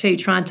back to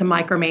trying to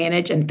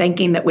micromanage and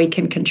thinking that we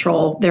can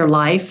control their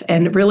life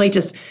and really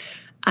just,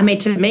 I mean,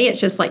 to me, it's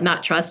just like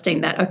not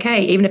trusting that,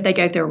 okay, even if they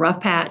go through a rough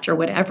patch or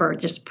whatever,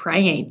 just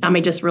praying. I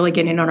mean, just really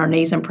getting on our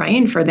knees and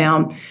praying for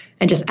them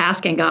and just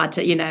asking God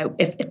to,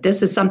 if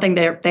this is something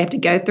they have to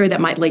go through that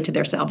might lead to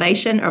their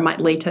salvation or might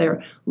lead to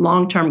their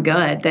long-term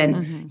good,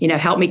 then,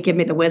 help me, give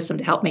me the wisdom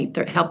to help me,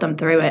 help them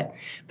through it.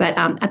 But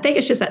I think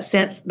it's just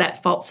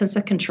that false sense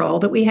of control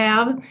that we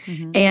have.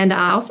 And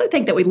I also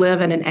think that we live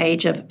in an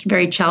age of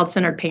very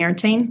child-centered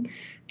parenting.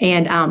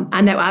 And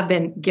I know I've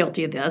been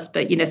guilty of this,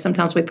 but,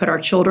 sometimes we put our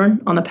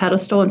children on the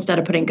pedestal instead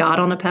of putting God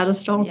on the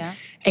pedestal. Yeah.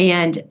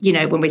 And,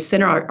 when we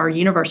center our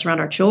universe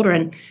around our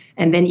children,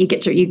 and then you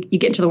get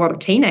into the world of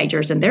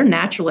teenagers and they're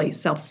naturally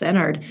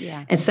self-centered.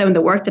 Yeah. And so in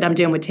the work that I'm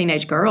doing with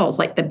teenage girls,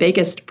 like the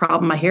biggest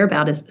problem I hear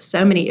about is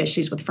so many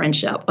issues with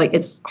friendship. Like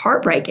it's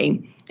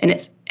heartbreaking and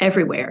it's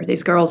everywhere.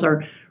 These girls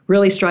are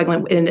really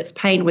struggling, and it's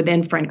pain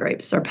within friend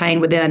groups or pain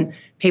within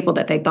people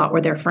that they thought were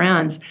their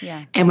friends.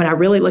 Yeah. And when I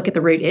really look at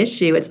the root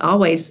issue, it's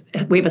always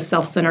we have a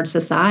self-centered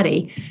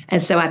society.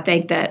 And so I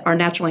think that our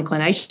natural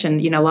inclination,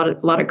 a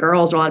lot of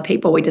girls or a lot of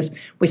people,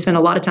 we spend a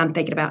lot of time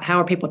thinking about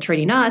how are people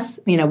treating us,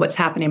 what's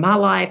happening in my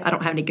life. I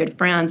don't have any good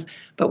friends,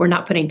 but we're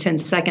not putting 10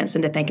 seconds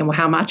into thinking, well,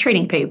 how am I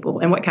treating people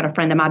and what kind of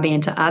friend am I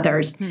being to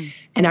others?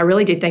 And I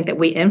really do think that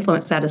we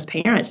influence that as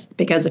parents,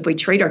 because if we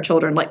treat our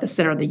children like the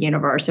center of the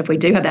universe, if we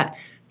do have that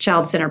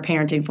child-centered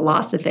parenting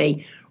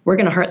philosophy, we're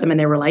going to hurt them in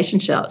their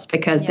relationships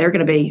because they're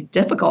going to be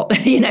difficult.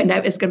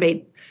 It's going to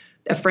be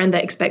a friend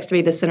that expects to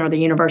be the center of the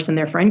universe in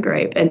their friend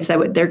group. And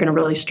so they're going to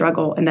really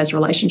struggle in those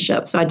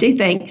relationships. So I do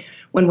think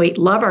when we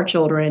love our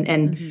children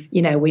and,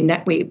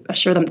 we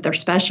assure them that they're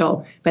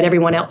special, but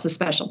everyone else is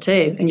special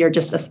too. And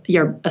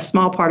you're a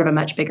small part of a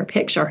much bigger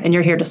picture, and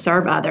you're here to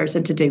serve others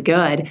and to do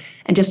good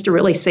and just to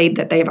really see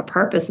that they have a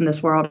purpose in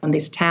this world and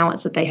these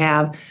talents that they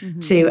have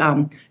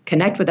to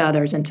connect with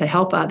others and to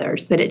help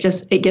others, that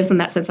it gives them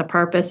that sense of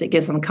purpose. It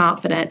gives them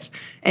confidence,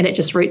 and it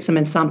just roots them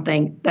in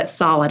something that's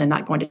solid and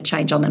not going to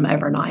change on them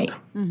overnight.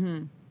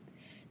 Mm-hmm.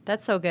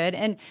 That's so good.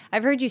 And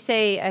I've heard you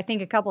say, I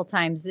think a couple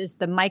times, is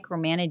the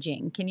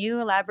micromanaging. Can you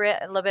elaborate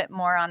a little bit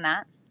more on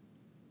that?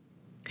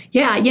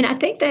 Yeah, I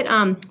think that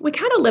we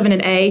kind of live in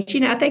an age,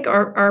 I think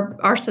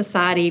our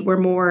society, we're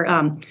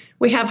more,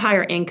 we have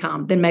higher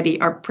income than maybe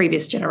our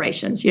previous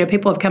generations.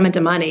 People have come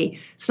into money.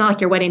 It's not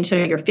like you're waiting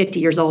until you're 50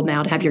 years old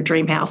now to have your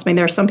dream house. I mean,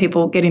 there are some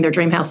people getting their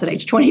dream house at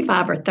age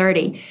 25 or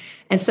 30.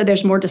 And so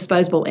there's more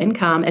disposable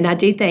income. And I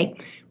do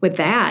think with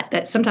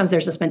that sometimes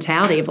there's this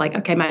mentality of like,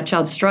 okay, my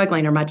child's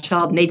struggling or my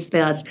child needs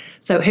this,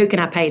 so who can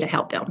I pay to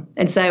help them?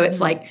 And so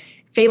it's like,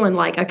 feeling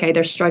like, okay,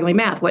 they're struggling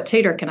math. What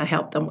tutor can I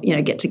help them,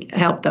 get to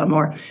help them?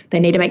 Or they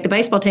need to make the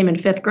baseball team in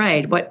 5th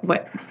grade. What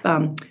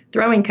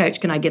throwing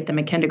coach can I get them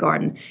in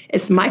kindergarten?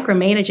 It's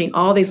micromanaging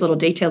all these little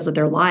details of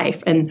their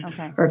life. And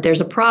or if there's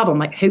a problem,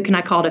 like who can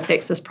I call to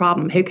fix this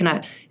problem? How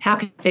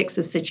can I fix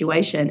this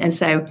situation? And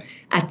so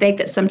I think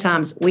that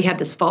sometimes we have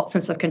this false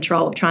sense of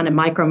control of trying to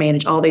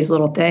micromanage all these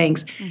little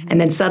things. And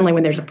then suddenly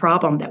when there's a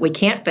problem that we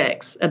can't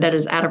fix, that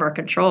is out of our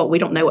control, we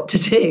don't know what to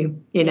do,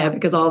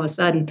 because all of a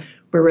sudden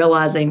we're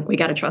realizing we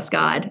got to trust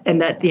God,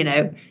 and that,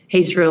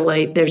 he's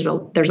really, there's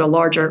a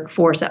larger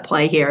force at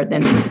play here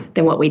than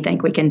what we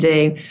think we can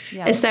do.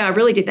 Yeah. And so I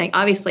really do think,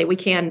 obviously we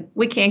can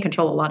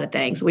control a lot of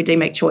things. We do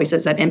make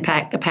choices that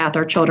impact the path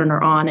our children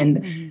are on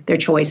and their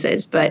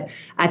choices. But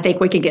I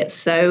think we can get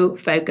so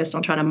focused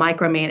on trying to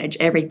micromanage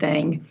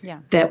everything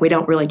that we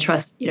don't really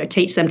trust,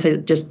 teach them to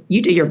just,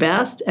 you do your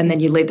best and then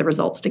you leave the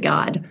results to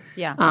God.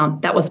 Yeah.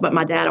 That was what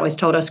my dad always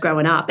told us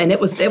growing up. And it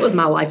was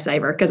my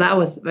lifesaver, because I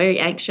was very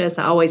anxious.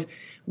 I always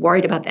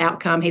worried about the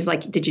outcome. He's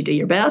like, did you do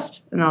your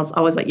best? And I was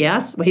always like,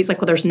 yes. But he's like,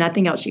 well, there's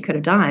nothing else you could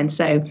have done.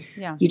 So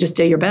you just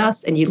do your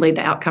best and you leave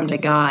the outcome to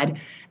God.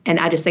 And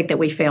I just think that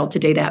we failed to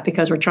do that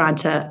because we're trying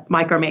to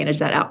micromanage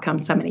that outcome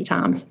so many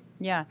times.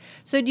 Yeah.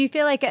 So do you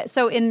feel like,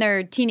 so in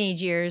their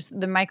teenage years,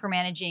 the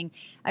micromanaging,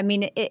 I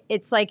mean,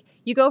 it's like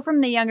you go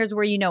from the youngers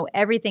where you know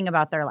everything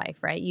about their life,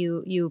 right?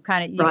 You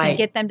can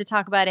get them to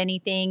talk about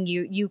anything.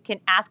 You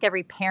can ask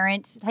every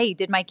parent, hey,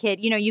 did my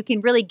kid, you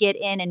can really get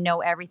in and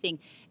know everything.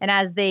 And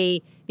as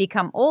they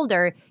become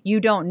older, you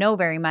don't know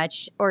very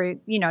much, or,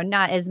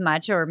 not as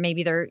much, or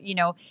maybe they're,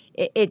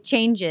 it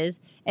changes.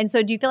 And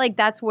so do you feel like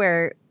that's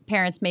where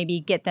parents maybe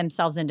get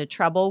themselves into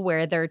trouble,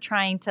 where they're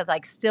trying to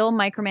still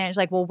micromanage,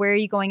 well, where are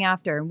you going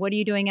after? And what are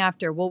you doing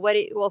after? Well,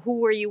 who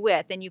were you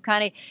with? And you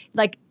kind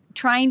of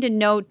trying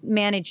to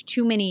manage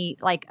too many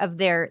of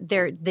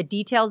the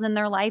details in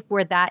their life,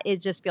 where that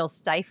just feels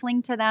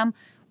stifling to them,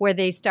 where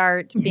they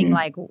start being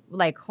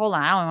like, hold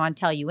on, I don't want to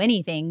tell you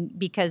anything,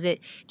 because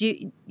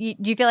do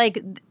you feel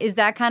like, is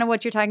that kind of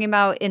what you're talking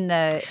about in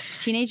the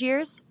teenage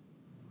years?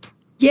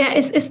 Yeah,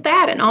 it's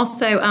that. And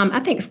also, I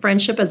think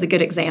friendship is a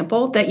good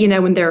example that,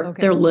 when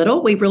they're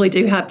little, we really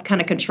do have kind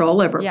of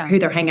control over who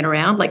they're hanging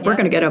around. We're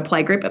going to go to a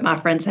play group at my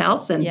friend's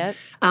house. And, you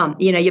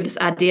have this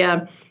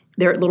idea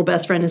their little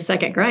best friend in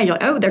second grade. You're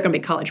like, oh, they're going to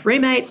be college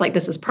roommates. Like,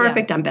 this is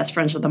perfect. Yeah. I'm best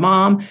friends with the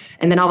mom.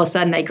 And then all of a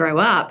sudden they grow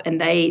up and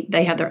they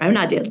have their own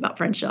ideas about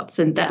friendships.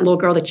 And that little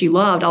girl that you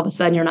loved, all of a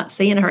sudden you're not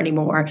seeing her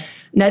anymore.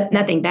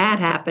 Nothing bad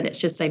happened.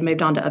 It's just they've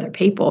moved on to other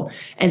people.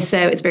 And so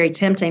it's very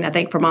tempting, I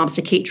think, for moms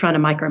to keep trying to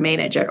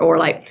micromanage it, or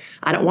like,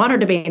 I don't want her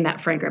to be in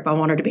that friend group. I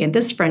want her to be in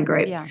this friend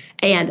group. Yeah.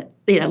 And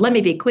let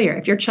me be clear.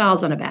 If your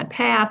child's on a bad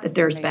path, if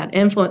there's bad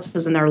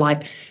influences in their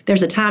life,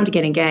 there's a time to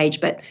get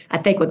engaged. But I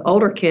think with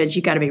older kids,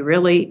 you got to be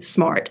really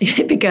smart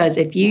because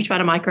if you try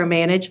to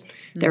micromanage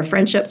their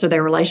friendships or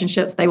their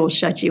relationships, they will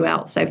shut you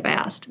out so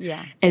fast.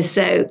 Yeah. And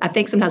so I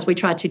think sometimes we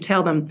try to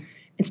tell them,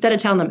 instead of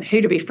telling them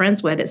who to be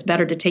friends with, it's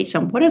better to teach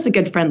them, what does a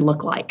good friend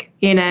look like,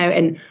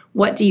 and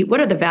what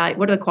are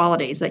the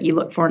qualities that you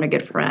look for in a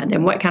good friend,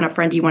 and what kind of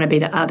friend do you want to be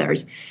to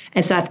others.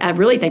 And so I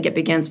really think it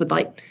begins with,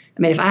 like,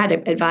 if I had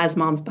to advise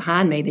moms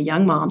behind me, the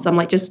young moms, I'm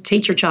like, just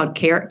teach your child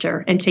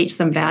character and teach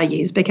them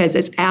values, because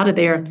it's out of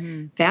their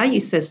value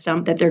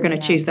system that they're going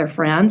to choose their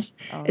friends.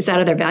 It's out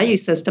of their value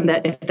system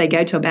that if they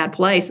go to a bad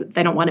place,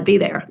 they don't want to be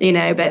there,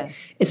 but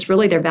it's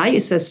really their value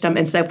system.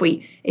 And so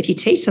if you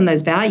teach them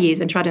those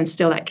values and try to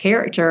instill that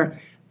character,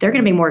 they're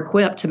going to be more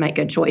equipped to make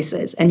good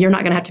choices. And you're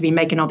not going to have to be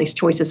making all these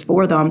choices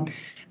for them.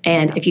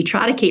 And if you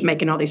try to keep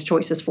making all these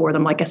choices for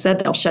them, like I said,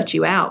 they'll shut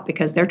you out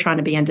because they're trying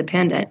to be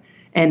independent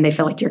and they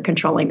feel like you're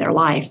controlling their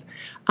life.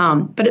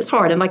 But it's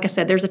hard. And like I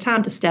said, there's a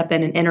time to step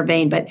in and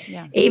intervene. But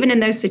even in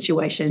those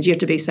situations, you have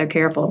to be so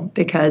careful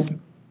because,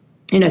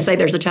 say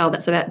there's a child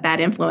that's a bad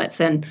influence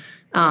and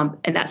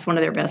that's one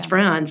of their best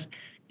friends.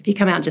 If you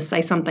come out and just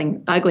say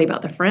something ugly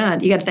about the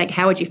friend, you got to think,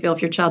 how would you feel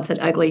if your child said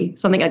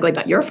something ugly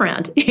about your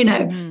friend?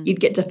 You'd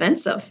get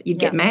defensive, you'd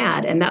get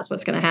mad, and that's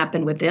what's going to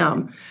happen with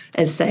them.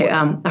 And so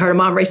I heard a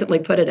mom recently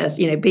put it as,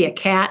 be a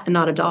cat and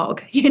not a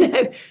dog,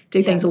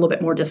 do things a little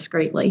bit more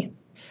discreetly.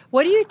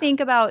 What do you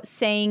think about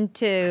saying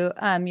to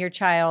your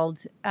child,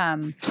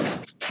 I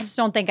just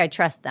don't think I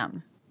trust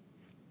them?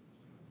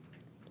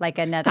 Like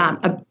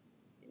another...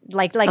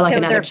 Like to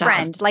their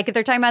friend, like if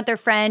they're talking about their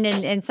friend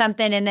and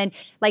something, and then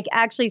like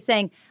actually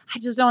saying, I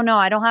just don't know.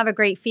 I don't have a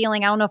great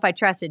feeling. I don't know if I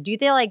trust it. Do you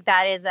feel like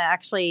that is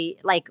actually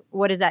like,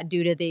 what does that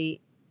do to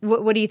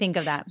what do you think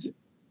of that?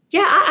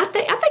 Yeah, I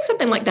think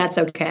something like that's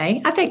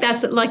okay. I think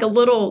that's like a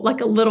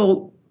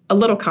little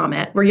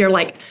comment where you're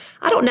like,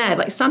 I don't know,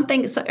 like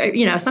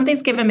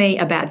something's giving me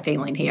a bad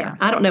feeling here. Yeah.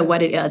 I don't know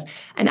what it is.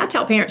 And I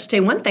tell parents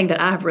too, one thing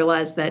that I've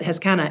realized that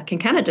can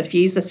kind of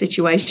diffuse the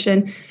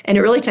situation. And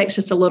it really takes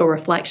just a little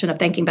reflection of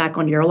thinking back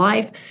on your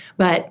life.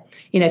 But,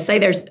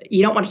 say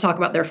you don't want to talk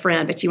about their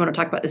friend, but you want to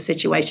talk about the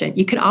situation.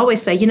 You could always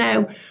say,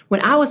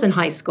 when I was in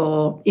high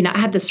school, I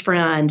had this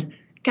friend.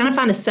 Kind of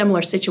find a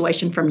similar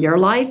situation from your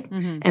life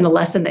and a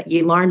lesson that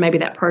you learned. Maybe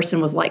that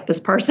person was like this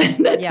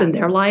person that's in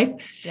their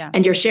life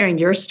and you're sharing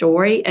your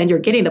story and you're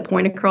getting the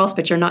point across,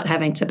 but you're not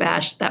having to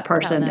bash that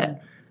person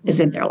that is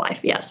in their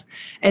life. Yes.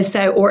 And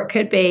so, or it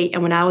could be,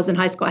 and when I was in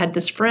high school, I had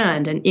this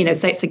friend and,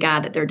 say it's a guy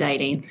that they're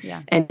dating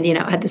and,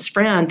 I had this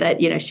friend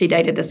that, she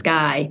dated this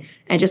guy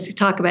and just to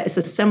talk about, it's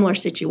a similar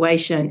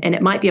situation and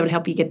it might be able to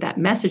help you get that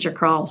message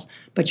across,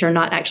 but you're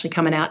not actually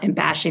coming out and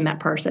bashing that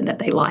person that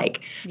they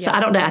like. Yeah. So I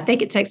don't know. I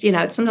think it takes,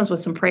 sometimes with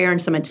some prayer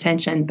and some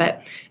intention,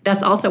 but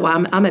that's also why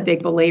I'm a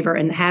big believer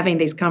in having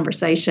these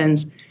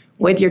conversations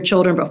with your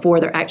children before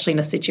they're actually in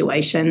a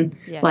situation.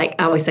 Yeah. Like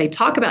I always say,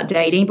 talk about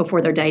dating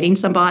before they're dating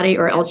somebody,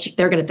 or else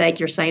they're going to think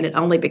you're saying it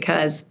only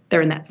because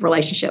they're in that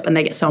relationship and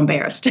they get so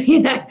embarrassed,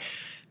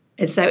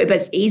 And so, but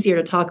it's easier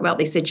to talk about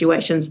these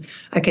situations.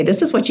 Okay,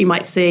 this is what you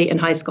might see in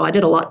high school. I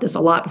did a lot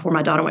before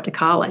my daughter went to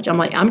college. I'm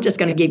like, I'm just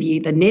going to give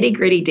you the nitty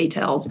gritty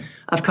details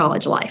of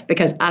college life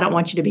because I don't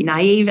want you to be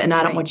naive and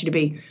I don't want you to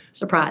be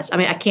surprised.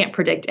 I can't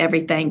predict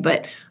everything,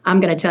 but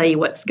I'm going to tell you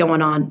what's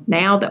going on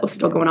now that was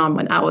still going on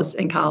when I was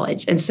in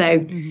college. And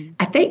so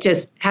I think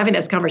just having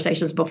those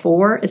conversations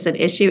before is an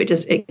issue.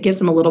 It gives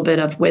them a little bit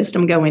of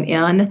wisdom going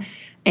in.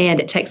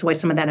 And it takes away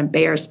some of that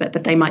embarrassment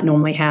that they might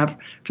normally have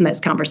from those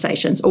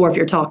conversations. Or if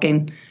you're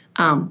talking,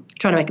 trying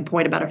to make a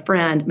point about a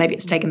friend, maybe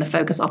it's taking the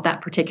focus off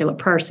that particular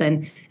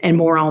person and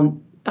more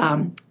on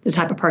the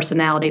type of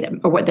personality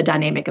or what the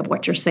dynamic of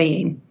what you're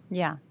seeing.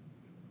 Yeah.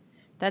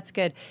 That's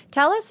good.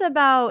 Tell us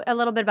a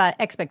little bit about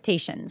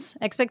expectations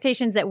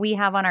that we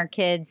have on our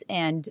kids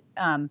and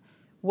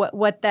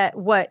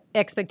what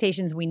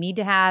expectations we need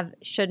to have,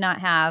 should not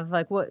have.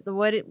 Like what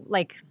do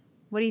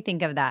you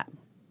think of that?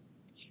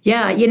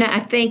 Yeah, I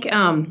think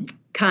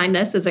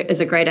kindness is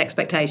a great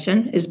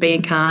expectation, is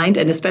being kind.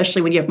 And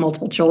especially when you have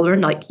multiple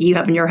children, like you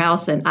have in your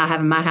house and I have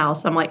in my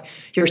house. I'm like,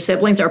 your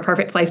siblings are a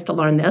perfect place to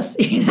learn this,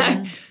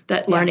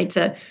 that learning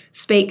to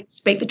speak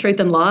the truth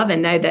in love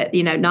and know that,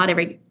 not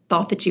every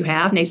thought that you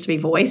have needs to be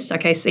voiced.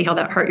 Okay, see how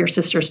that hurt your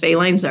sister's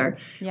feelings? Or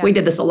we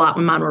did this a lot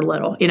when mine were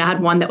little. I had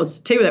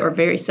two that were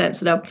very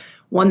sensitive.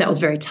 One that was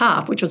very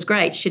tough, which was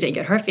great. She didn't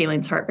get her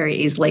feelings hurt very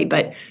easily,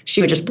 but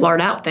she would just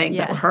blurt out things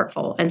that were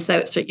hurtful. And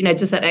so,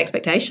 just that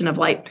expectation of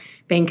like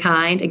being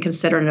kind and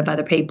considerate of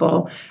other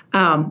people.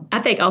 I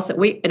think also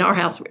in our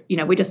house,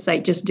 we just say,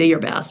 just do your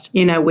best.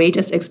 We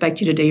just expect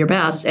you to do your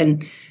best.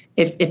 And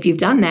if you've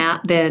done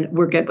that, then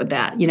we're good with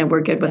that.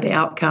 We're good with the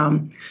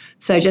outcome.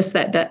 So just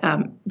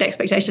the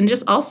expectation,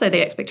 just also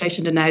the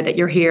expectation to know that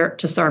you're here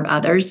to serve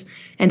others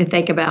and to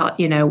think about,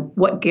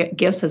 what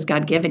gifts has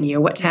God given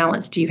you? What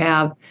talents do you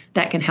have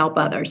that can help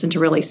others, and to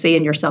really see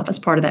in yourself as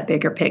part of that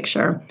bigger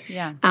picture.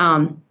 Yeah.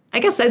 I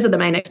guess those are the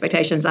main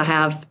expectations I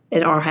have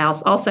in our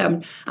house.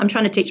 Also, I'm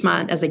trying to teach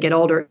mine as I get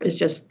older is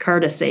just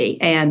courtesy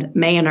and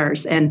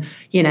manners. And,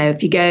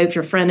 if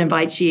your friend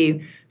invites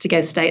you to go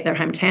stay at their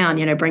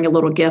hometown, bring a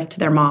little gift to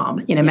their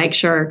mom, make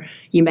sure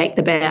you make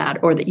the bed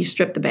or that you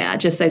strip the bed,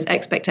 just those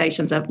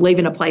expectations of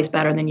leaving a place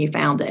better than you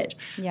found it.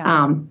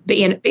 Yeah.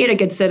 Being a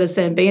good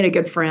citizen, being a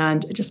good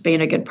friend, just being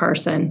a good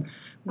person.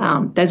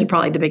 Those are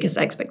probably the biggest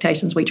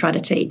expectations we try to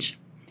teach.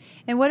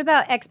 And what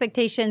about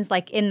expectations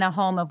like in the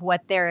home of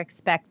what they're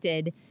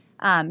expected?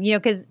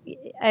 Because,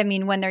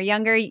 when they're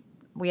younger,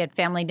 we had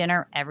family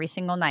dinner every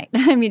single night.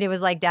 It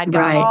was like Dad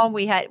got home.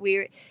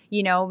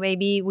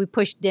 Maybe we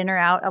pushed dinner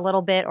out a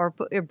little bit or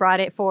brought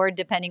it forward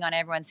depending on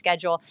everyone's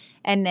schedule.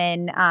 And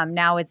then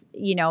now it's,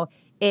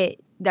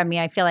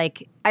 I feel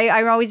like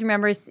I always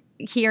remember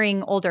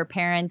hearing older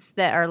parents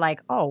that are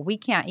like, oh, we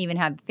can't even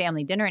have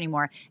family dinner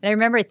anymore. And I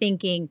remember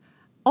thinking,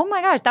 oh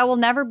my gosh, that will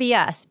never be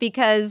us,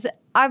 because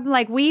I'm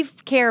like, we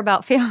care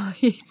about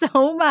family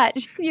so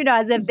much,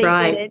 as if they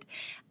didn't.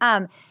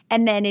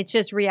 And then it's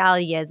just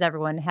reality is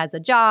everyone has a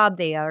job,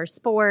 they are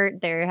sport,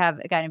 they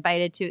got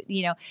invited to,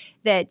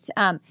 that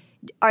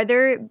are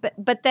there,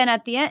 but then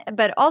at the end,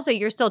 but also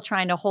you're still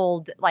trying to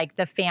hold like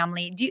the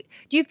family. Do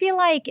you feel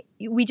like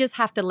we just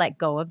have to let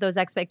go of those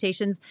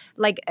expectations?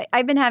 Like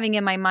I've been having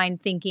in my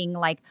mind thinking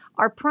like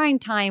our prime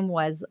time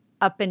was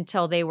up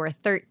until they were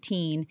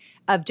 13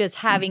 of just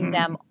having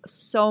them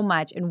so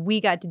much, and we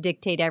got to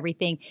dictate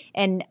everything.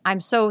 And I'm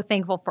so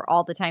thankful for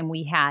all the time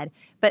we had.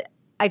 But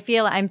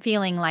I'm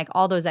feeling like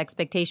all those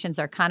expectations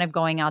are kind of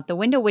going out the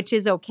window, which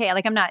is okay.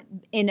 Like I'm not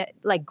in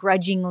like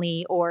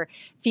grudgingly or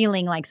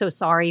feeling like so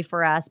sorry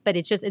for us, but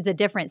it's a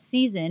different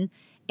season.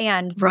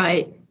 And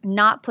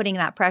not putting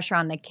that pressure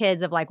on the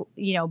kids of like,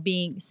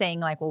 saying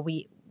like, well,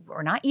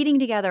 we're not eating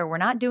together. We're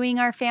not doing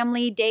our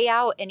family day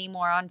out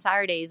anymore on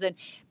Saturdays.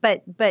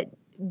 But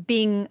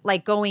being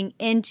like going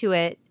into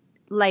it,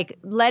 like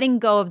letting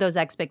go of those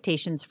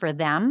expectations for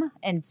them.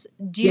 And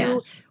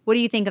what do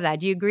you think of that?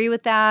 Do you agree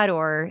with that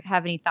or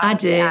have any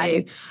thoughts?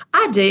 I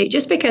do.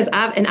 Just because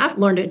I've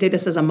learned to do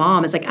this as a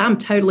mom. It's like I'm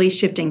totally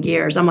shifting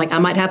gears. I'm like, I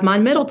might have my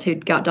middle two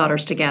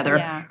daughters together,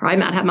 or I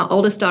might have my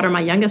oldest daughter,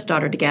 my youngest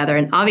daughter together.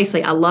 And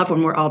obviously I love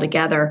when we're all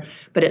together,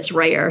 but it's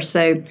rare.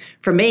 So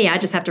for me, I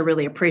just have to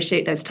really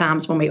appreciate those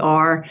times when we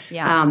are.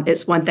 Yeah.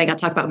 It's one thing I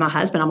talk about with my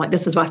husband. I'm like,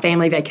 this is why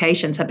family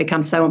vacations have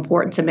become so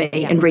important to me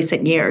in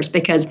recent years,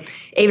 because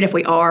even if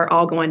we are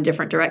all going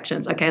different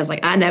directions, okay, I was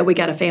like, I know we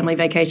got a family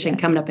vacation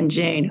coming up in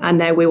June. I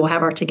know we will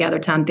have our together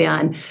time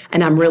then,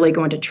 and I'm really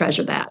going to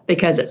treasure that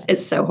because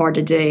it's so hard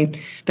to do.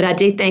 But I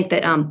do think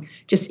that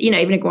just,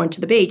 even going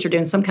to the beach or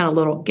doing some kind of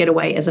little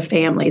getaway as a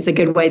family is a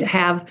good way to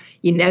have,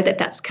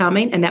 that's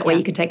coming, and that way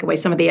you can take away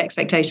some of the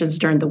expectations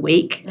during the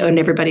week when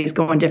everybody's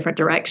going different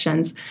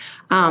directions.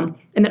 And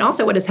then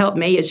also what has helped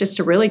me is just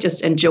to really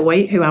just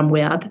enjoy who I'm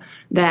with,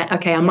 that,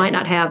 okay, I might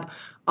not have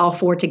all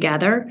four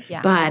together,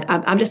 but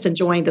I'm just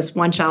enjoying this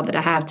one child that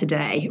I have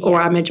today,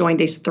 or I'm enjoying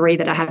these three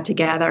that I have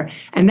together.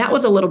 And that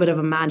was a little bit of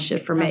a mind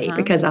shift for me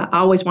because I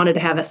always wanted to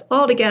have us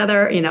all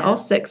together, all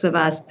six of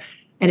us.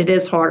 And it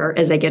is harder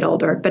as they get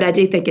older, but I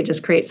do think it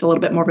just creates a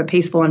little bit more of a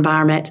peaceful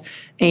environment,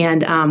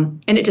 and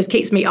it just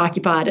keeps me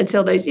occupied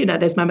until those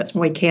moments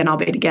when we can all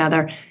be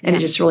together, and it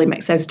just really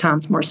makes those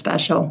times more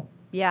special.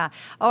 Yeah.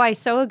 Oh, I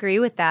so agree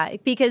with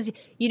that, because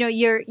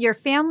your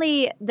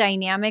family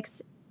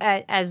dynamics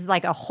as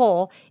like a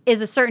whole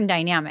is a certain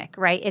dynamic,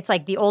 right? It's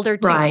like the older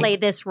two play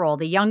this role,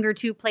 the younger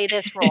two play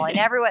this role, and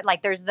everyone,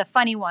 like there's the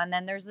funny one,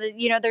 then there's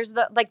the, there's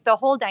the, like the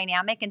whole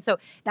dynamic. And so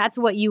that's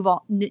what you've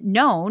all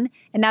known,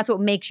 and that's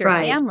what makes your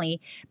family.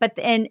 But,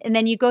 and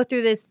then you go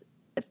through this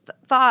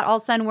thought all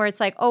of a sudden where it's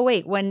like, oh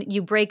wait, when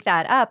you break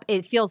that up,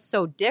 it feels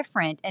so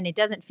different and it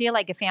doesn't feel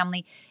like a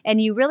family.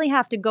 And you really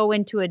have to go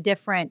into a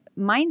different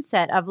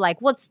mindset of like,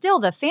 well, it's still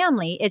the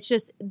family. It's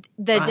just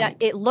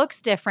it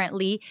looks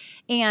differently.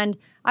 And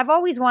I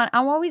always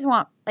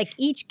want like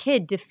each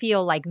kid to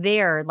feel like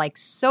they're like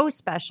so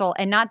special,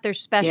 and not they're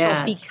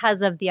special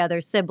because of the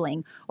other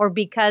sibling or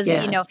because,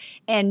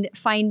 and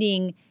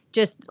finding,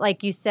 just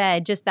like you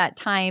said, just that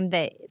time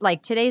that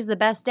like today's the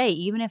best day,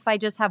 even if I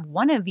just have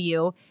one of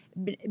you,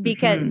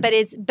 because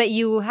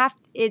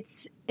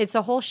it's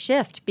a whole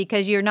shift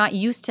because you're not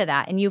used to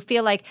that. And you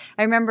feel like,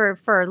 I remember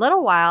for a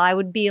little while I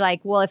would be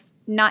like, well, if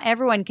not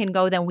everyone can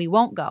go, then we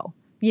won't go,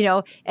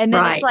 and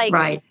then it's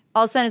like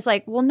all of a sudden it's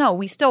like, well, no,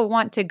 we still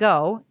want to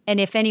go, and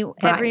if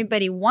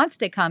everybody wants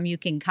to come, you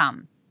can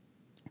come.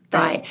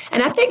 Right.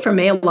 And I think for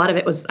me, a lot of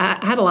it was, I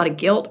had a lot of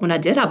guilt when I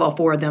did have all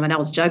four of them and I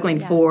was juggling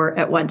four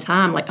at one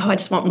time. Like, I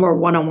just want more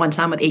one-on-one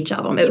time with each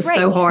of them. It was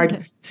so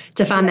hard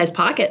to find those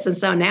pockets. And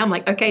so now I'm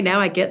like, okay,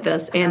 now I get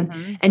this.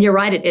 And you're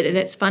right. And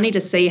it's funny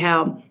to see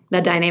how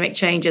the dynamic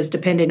changes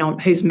depending on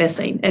who's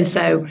missing. And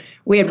so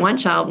we had one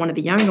child, one of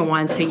the younger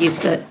ones, who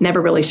used to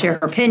never really share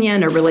her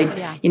opinion or really,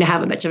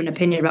 have much of an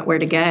opinion about where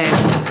to go.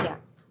 Yeah.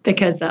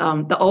 Because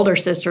the older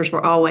sisters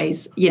were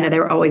always, they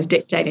were always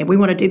dictating, we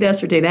want to do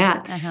this or do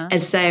that.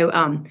 And so,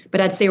 but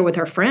I'd see her with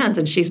her friends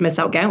and she's Miss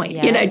Outgoing,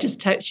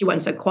 she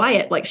wasn't so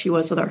quiet like she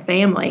was with her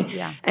family.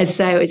 Yeah. And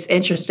so it's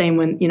interesting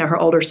when, her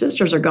older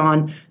sisters are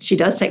gone, she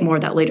does take more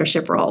of that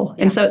leadership role.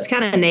 Yeah. And so it's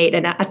kind of neat.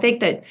 And I think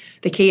that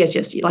the key is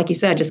just, like you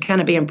said, just kind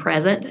of being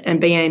present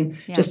and being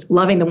just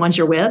loving the ones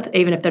you're with,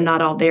 even if they're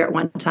not all there at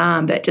one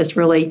time, but just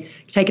really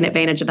taking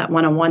advantage of that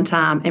one-on-one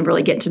time and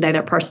really getting to know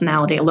their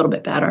personality a little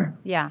bit better.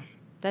 Yeah.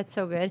 That's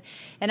so good.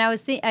 And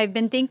I've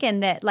been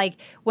thinking that like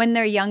when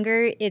they're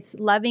younger, it's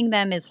loving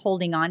them is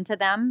holding on to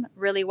them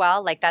really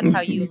well. Like that's how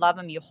you love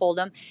them, you hold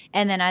them.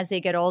 And then as they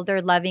get older,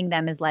 loving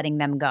them is letting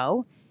them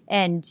go.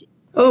 And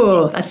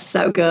that's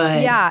so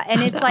good. Yeah.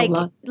 And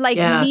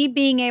it's me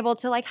being able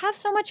to like have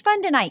so much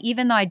fun tonight,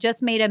 even though I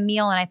just made a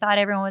meal and I thought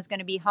everyone was going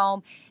to be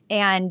home,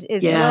 and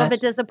is a little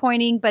bit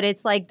disappointing, but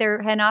it's like they're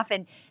heading off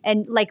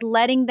and like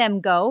letting them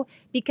go,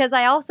 because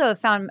I also have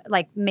found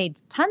like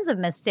made tons of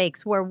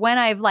mistakes where when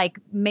I've like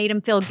made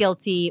them feel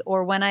guilty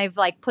or when I've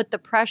like put the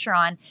pressure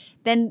on,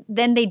 then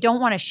they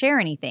don't want to share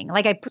anything.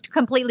 Like I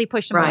completely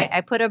pushed them away. I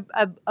put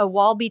a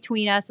wall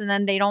between us and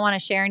then they don't want to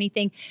share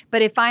anything.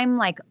 But if I'm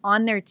like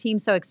on their team,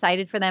 so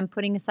excited for them,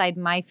 putting aside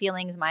my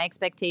feelings, my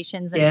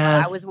expectations and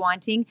what I was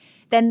wanting,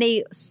 then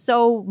they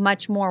so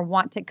much more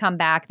want to come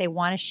back. They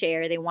want to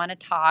share. They want to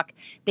talk.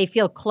 They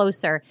feel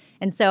closer.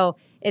 And so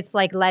it's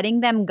like letting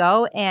them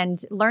go and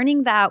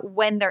learning that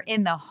when they're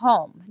in the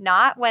home,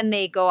 not when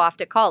they go off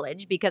to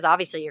college, because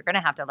obviously you're going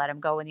to have to let them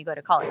go when you go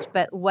to college,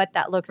 but what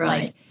that looks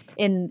like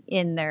in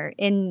their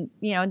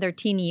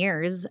teen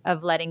years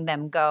of letting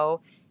them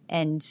go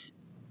and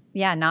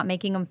not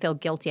making them feel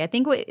guilty. I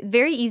think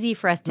very easy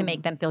for us to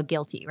make them feel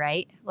guilty,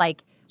 right?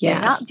 Like you're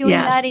not doing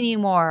that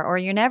anymore, or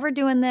you're never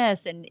doing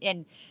this.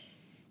 And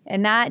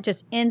that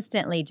just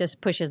instantly just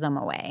pushes them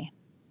away.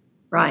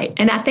 Right.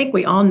 And I think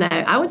we all know,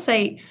 I would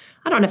say,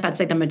 I don't know if I'd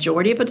say the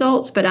majority of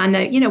adults, but I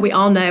know, we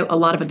all know a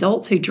lot of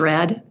adults who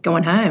dread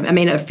going home. I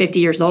mean, are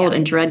 50 years old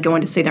and dread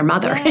going to see their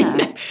mother.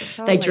 Yeah,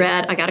 They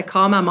dread, I got to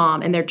call my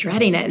mom, and they're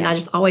dreading it. And I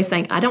just always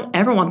think, I don't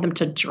ever want them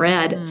to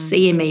dread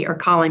seeing me or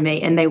calling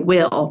me. And they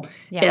will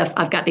if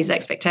I've got these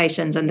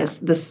expectations and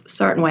this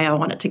certain way I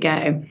want it to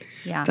go.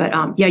 Yeah.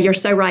 But you're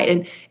so right.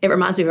 And it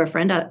reminds me of a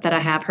friend that I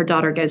have. Her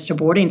daughter goes to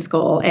boarding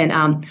school,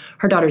 and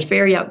her daughter's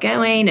very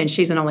outgoing, and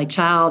she's an only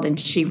child, and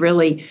she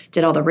really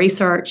did all the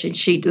research, and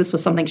this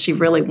was something she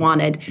really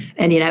wanted.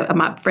 And,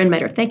 my friend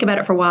made her think about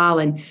it for a while,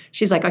 and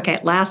she's like, okay,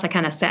 at last I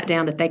kind of sat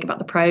down to think about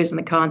the pros and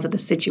the cons of the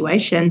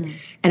situation.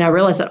 And I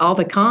realized that all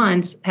the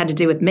cons had to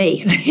do with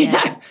me,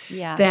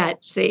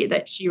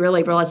 that she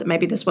really realized that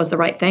maybe this was the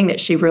right thing, that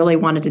she really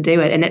wanted to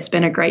do it. And it's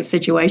been a great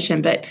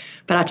situation. But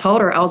I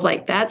told her, I was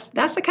like, that's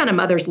the kind of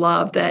mother's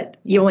love that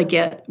you only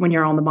get when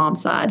you're on the mom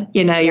side.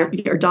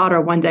 Your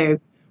daughter one day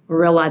will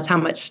realize how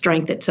much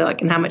strength it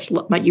took and how much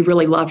you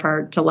really love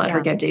her to let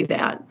her go do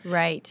that.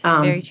 Right.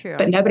 Very true.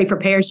 But nobody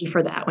prepares you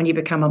for that when you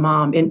become a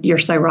mom. And you're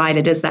so right.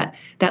 It is that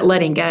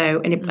letting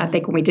go. And I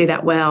think when we do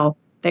that well,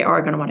 they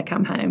are going to want to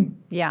come home.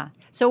 Yeah.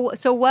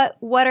 So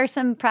what are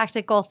some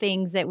practical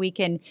things that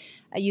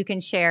you can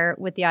share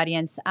with the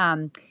audience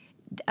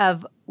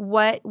of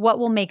what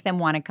will make them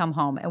want to come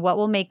home, and what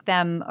will make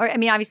them, or I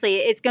mean, obviously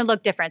it's going to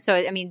look different. So,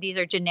 I mean, these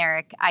are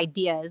generic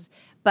ideas,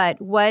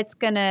 but what's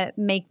going to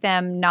make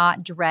them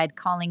not dread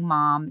calling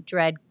mom,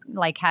 dread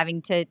like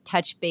having to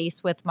touch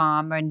base with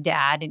mom and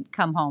dad and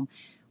come home?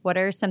 What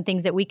are some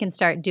things that we can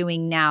start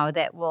doing now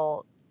that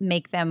will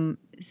make them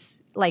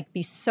like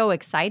be so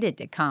excited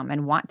to come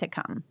and want to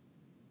come?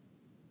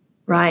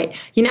 Right.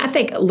 I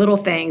think little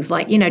things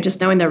like,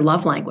 just knowing their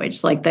love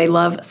language, like they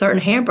love a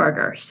certain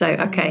hamburger. So,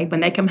 okay,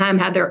 when they come home,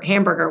 have their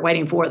hamburger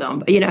waiting for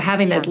them,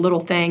 having those little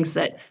things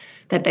that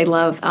they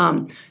love.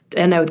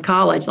 I know with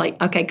college,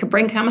 like, okay, come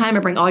home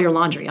and bring all your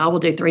laundry. I will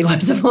do 3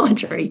 loads of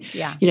laundry.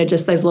 Yeah.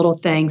 Just those little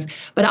things.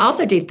 But I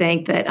also do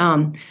think that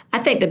I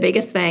think the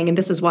biggest thing, and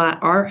this is why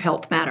our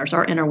health matters,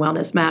 our inner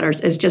wellness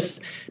matters, is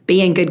just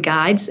being good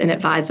guides and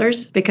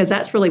advisors, because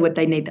that's really what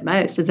they need the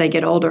most as they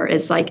get older.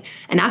 Is like,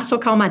 and I still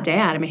call my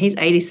dad. I mean, he's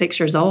 86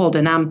 years old,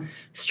 and I'm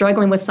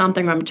struggling with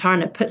something, or I'm trying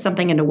to put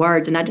something into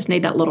words, and I just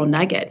need that little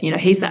nugget.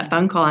 He's that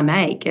phone call I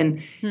make, and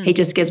he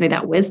just gives me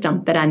that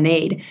wisdom that I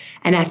need.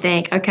 And I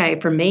think, okay,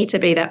 for me to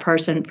be that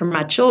person for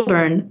my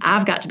children,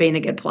 I've got to be in a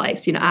good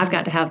place. I've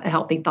got to have a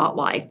healthy thought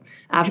life.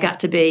 I've got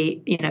to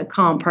be,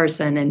 calm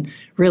person and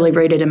really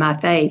rooted in my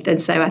faith.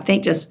 And so I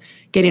think just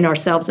getting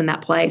ourselves in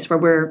that place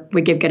where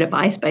we give good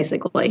advice,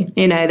 basically,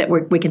 that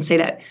we can see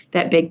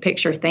that big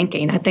picture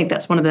thinking. I think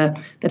that's one of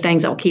the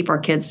things that will keep our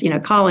kids,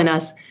 calling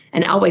us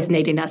and always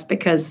needing us,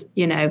 because,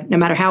 no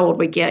matter how old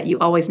we get, you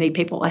always need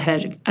people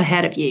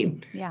ahead of you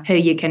who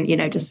you can,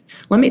 just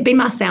let me be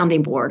my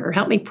sounding board, or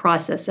help me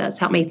process this,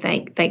 help me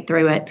think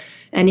through it.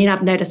 And,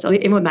 I've noticed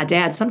even with my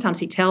dad, sometimes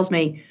he tells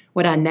me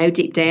what I know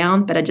deep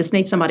down, but I just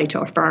need somebody to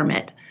affirm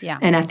it. Yeah.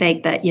 And I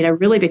think that,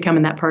 really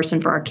becoming that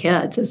person for our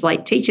kids is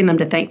like teaching them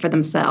to think for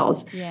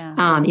themselves.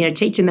 Yeah.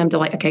 Teaching them to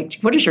like, okay,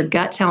 what is your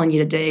gut telling you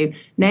to do?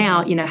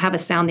 Now, have a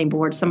sounding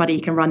board, somebody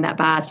you can run that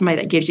by, somebody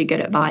that gives you good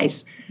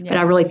advice. Yeah. But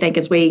I really think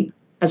as we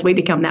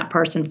become that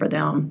person for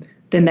them,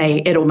 then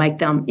it'll make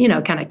them,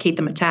 kind of keep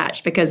them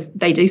attached, because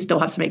they do still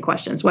have so many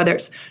questions, whether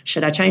it's,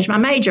 should I change my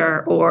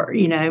major, or,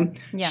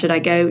 should I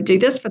go do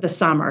this for the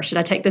summer? Should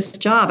I take this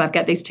job? I've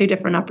got these two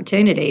different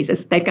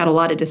opportunities. They've got a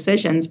lot of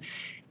decisions.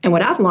 And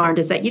what I've learned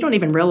is that you don't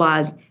even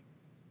realize,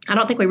 I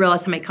don't think we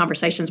realize how many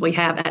conversations we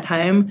have at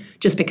home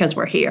just because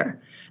we're here.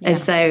 Yeah. And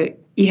so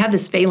you have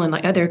this feeling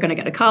like, oh, they're going to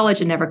go to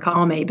college and never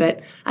call me. But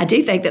I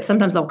do think that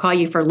sometimes they'll call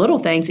you for little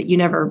things that you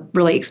never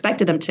really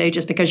expected them to,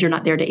 just because you're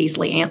not there to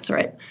easily answer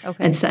it.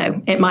 Okay. And so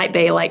it might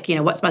be like,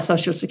 what's my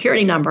social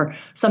security number?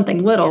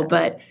 Something little,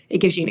 but it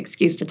gives you an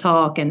excuse to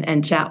talk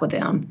and chat with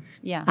them.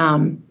 Yeah.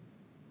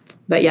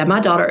 But yeah,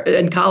 my daughter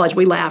in college,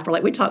 we laugh. We're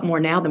like, we talk more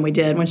now than we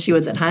did when she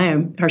was at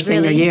home her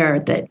senior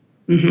year.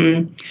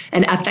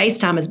 And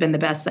FaceTime has been the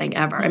best thing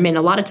ever. I mean,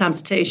 a lot of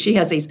times too, she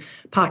has these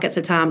pockets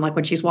of time, like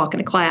when she's walking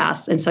to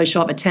class. And so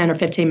she'll have a 10 or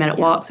 15 minute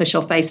walk. So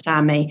she'll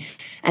FaceTime me.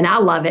 And I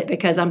love it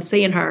because I'm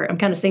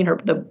kind of seeing her,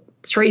 the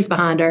trees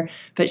behind her,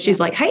 but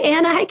she's like, hey,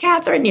 Anna, hey,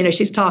 Catherine,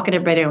 she's talking to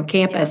everybody on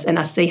campus, and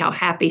I see how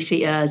happy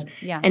she is.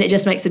 Yeah. And it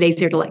just makes it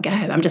easier to let go.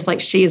 I'm just like,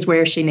 she is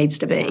where she needs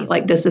to be. Yeah.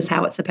 Like, this is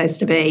how it's supposed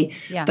to be.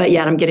 Yeah. But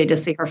yet I'm getting to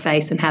see her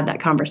face and have that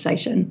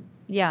conversation.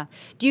 Yeah.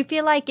 Do you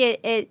feel like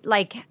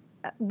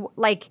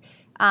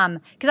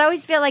because I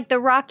always feel like the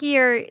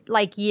rockier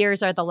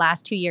years are the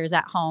last 2 years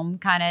at home,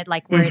 kind of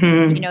like where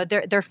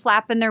it's, they're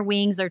flapping their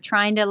wings. They're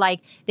trying to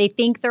they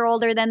think they're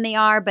older than they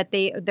are, but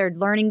they're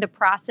learning the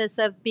process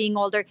of being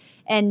older.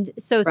 And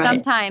so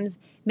sometimes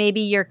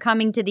maybe you're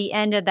coming to the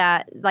end of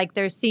that, like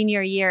their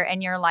senior year,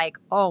 and you're like,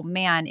 oh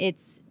man,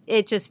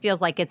 it just feels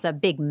like it's a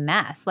big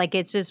mess. Like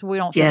it's just, we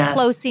don't feel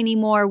close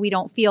anymore. We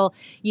don't feel,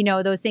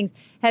 those things.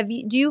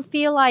 Do you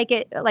feel like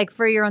it, like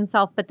for your own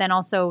self, but then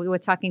also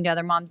with talking to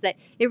other moms, that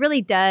it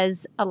really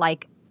does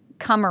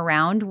come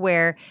around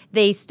where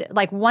they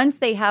once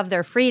they have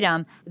their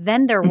freedom,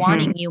 then they're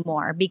wanting you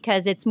more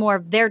because it's more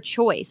of their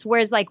choice.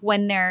 Whereas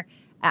when they're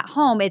at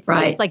home, it's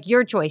like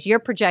your choice. You're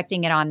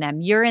projecting it on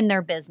them. You're in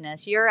their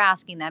business. You're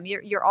asking them.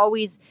 You're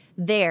always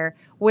there.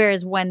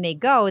 Whereas when they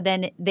go,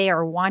 then they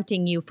are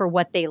wanting you for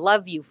what they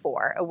love you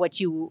for, or what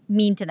you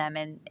mean to them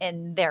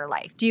in their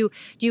life. Do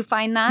you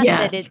find that?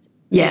 Yes.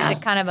 That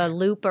it's kind of a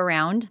loop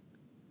around?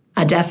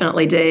 I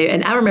definitely do.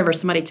 And I remember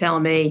somebody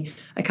telling me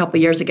a couple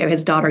of years ago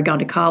his daughter had gone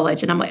to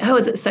college. And I'm like, oh,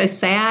 is it so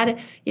sad?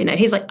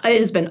 He's like, it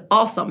has been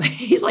awesome.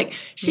 He's like,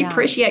 she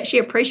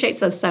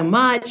appreciates us so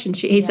much. And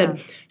he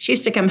said she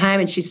used to come home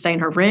and she'd stay in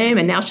her room,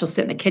 and now she'll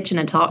sit in the kitchen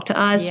and talk to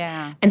us.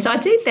 Yeah. And so I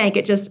do think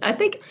I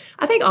think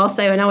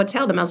also, and I would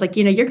tell them, I was like,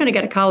 you're going to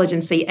go to college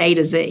and see A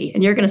to Z,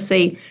 and you're going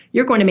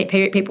to meet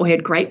people who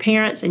had great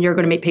parents, and you're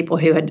going to meet people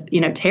who had,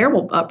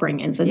 terrible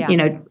upbringings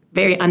and,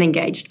 very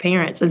unengaged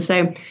parents. And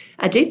so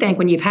I do think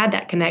when you've had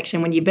that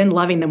connection, when you've been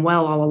loving them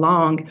well all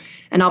along,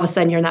 and all of a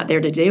sudden you're not there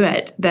to do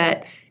it,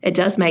 that it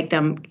does make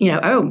them,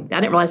 oh, I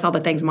didn't realize all the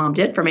things mom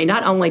did for me.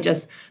 Not only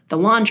just the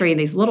laundry and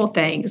these little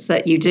things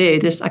that you do.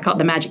 I call it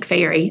the magic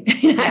fairy.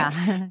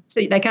 Yeah.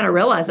 So they kind of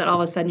realize that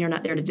all of a sudden you're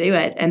not there to do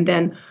it. And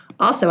then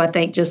also I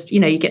think just,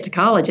 you get to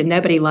college and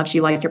nobody loves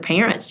you like your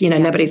parents.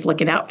 Nobody's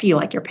looking out for you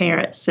like your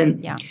parents.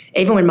 And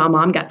even when my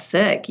mom got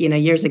sick,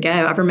 years ago,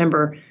 I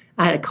remember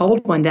I had a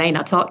cold one day and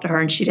I talked to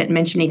her and she didn't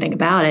mention anything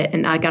about it.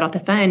 And I got off the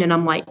phone and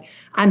I'm like,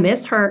 I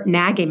miss her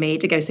nagging me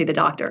to go see the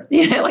doctor.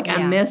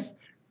 I miss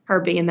her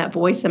being that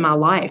voice in my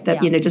life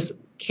that, just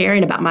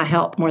caring about my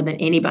health more than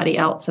anybody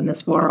else in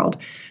this world.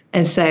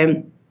 And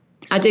so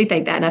I do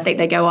think that. And I think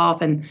they go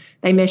off and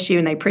they miss you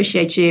and they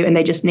appreciate you and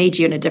they just need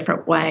you in a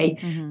different way.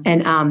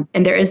 Mm-hmm.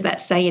 And there is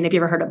that saying, have you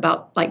ever heard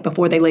about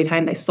before they leave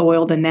home, they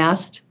soil the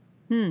nest?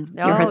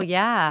 Oh,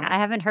 yeah. I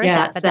haven't heard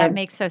that, but that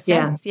makes so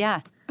sense.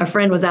 Yeah. A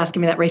friend was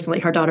asking me that recently.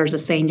 Her daughter's a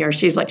senior.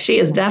 She's like, she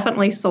is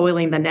definitely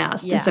soiling the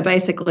nest. Yeah. And so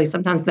basically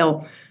sometimes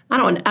I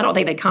don't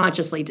think they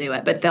consciously do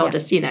it, but they'll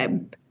just,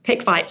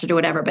 pick fights or do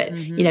whatever. But,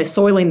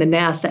 soiling the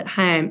nest at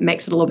home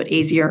makes it a little bit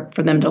easier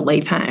for them to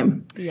leave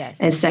home.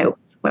 Yes. And so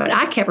what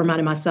I kept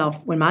reminding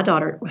myself when my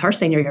daughter, her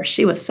senior year,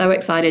 she was so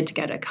excited to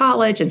go to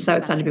college and so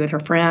excited to be with her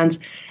friends.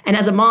 And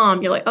as a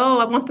mom, you're like, oh,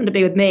 I want them to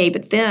be with me.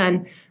 But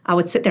then I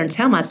would sit there and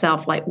tell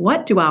myself,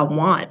 what do I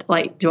want?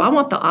 Do I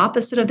want the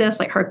opposite of this?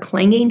 Her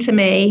clinging to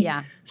me,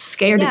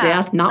 scared to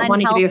death, not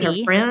wanting to be with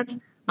her friends,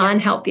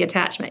 unhealthy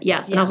attachment.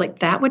 Yes. And I was like,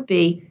 that would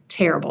be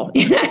terrible,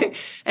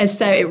 And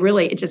so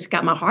it just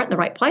got my heart in the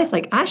right place.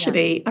 I should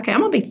be, okay, I'm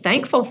going to be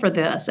thankful for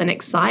this and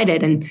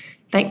excited and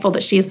thankful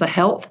that she has the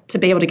health to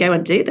be able to go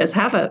and do this,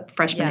 have a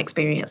freshman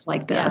experience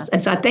like this.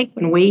 And so I think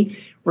when we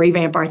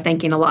revamp our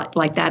thinking a lot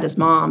like that as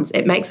moms,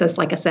 it makes us,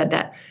 like I said,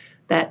 that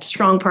that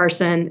strong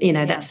person,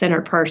 that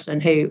centered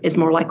person who is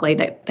more likely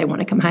that they want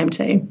to come home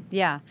to.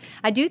 Yeah.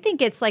 I do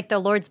think it's like the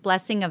Lord's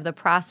blessing of the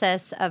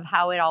process of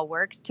how it all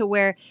works, to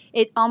where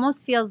it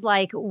almost feels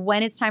like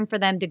when it's time for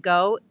them to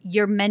go,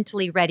 you're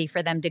mentally ready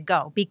for them to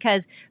go.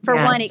 Because for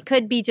one, it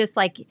could be just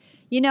like,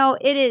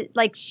 it is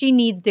like she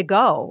needs to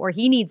go or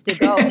he needs to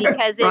go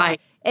because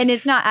it's, and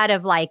it's not out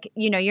of like,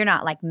 you're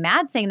not like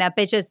mad saying that,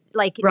 but it's just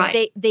like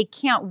they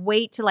can't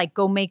wait to like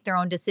go make their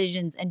own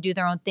decisions and do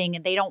their own thing.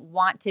 And they don't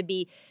want to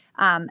be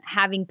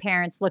having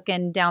parents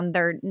looking down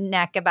their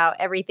neck about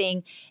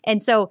everything.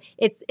 And so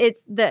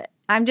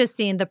I'm just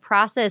seeing the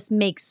process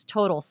makes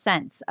total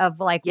sense of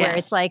like where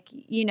it's like,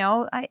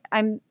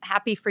 I'm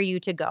happy for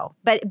you to go.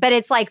 But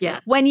it's like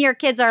when your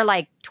kids are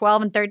like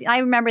 12 and 13, I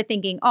remember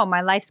thinking, oh,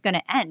 my life's going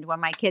to end when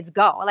my kids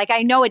go. Like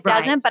I know it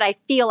doesn't, but I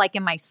feel like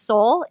in my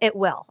soul it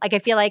will. Like I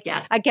feel like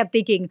I kept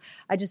thinking,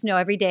 I just know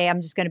every day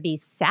I'm just going to be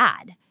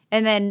sad.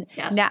 And then,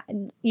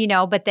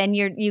 but then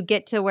you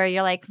get to where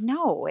you're like,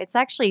 no, it's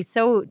actually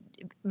so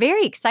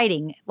very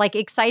exciting, like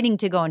exciting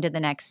to go into the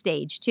next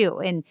stage too.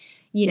 And,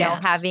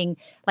 having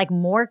like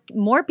more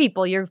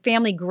people, your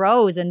family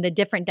grows and the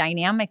different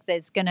dynamic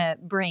that's going to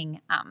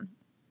bring.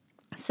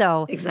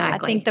 So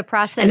exactly. I think the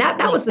process. And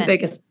that was the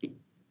biggest.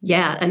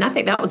 Yeah. And I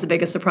think that was the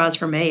biggest surprise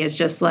for me is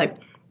just like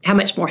how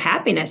much more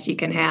happiness you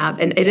can have.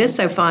 And it is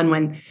so fun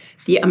when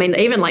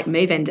even like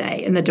move-in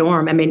day in the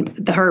dorm,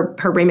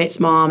 her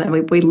roommate's mom,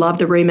 and we love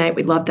the roommate.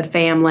 We love the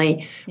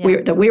family. We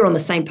were on the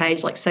same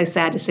page, like so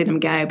sad to see them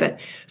go. But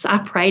so I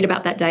prayed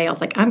about that day. I was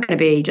like, I'm going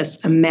to be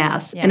just a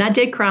mess. Yeah. And I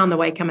did cry on the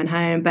way coming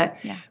home, but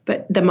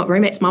the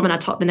roommate's mom and I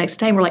talked the next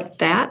day and we're like,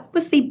 that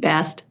was the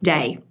best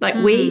day. Like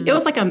it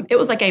was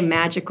like a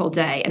magical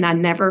day. And I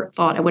never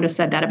thought I would have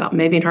said that about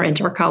moving her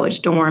into her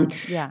college dorm.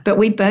 Yeah. But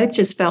we both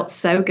just felt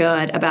so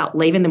good about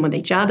leaving them with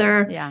each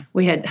other. Yeah.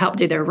 We had helped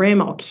do their room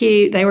all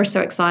cute. They were so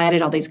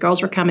excited. All these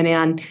girls were coming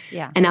in.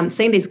 Yeah. And I'm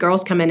seeing these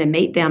girls come in and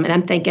meet them. And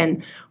I'm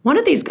thinking, one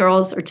of these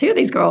girls or two of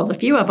these girls, a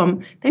few of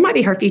them, they might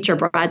be her future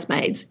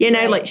bridesmaids.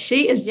 Like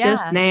she is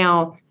just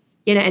now,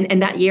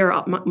 and that year,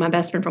 my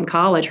best friend from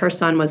college, her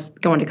son was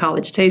going to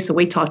college too. So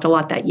we talked a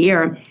lot that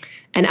year.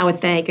 And I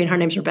would think, and her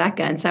name's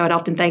Rebecca. And so I would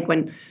often think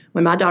when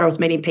my daughter was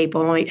meeting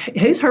people, I'm like,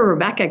 who's her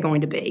Rebecca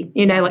going to be?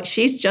 Like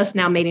she's just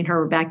now meeting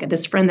her Rebecca,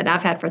 this friend that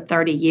I've had for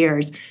 30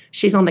 years.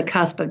 She's on the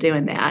cusp of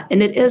doing that.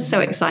 And it is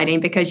so exciting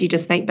because you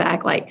just think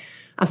back, like,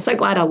 I'm so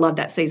glad I loved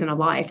that season of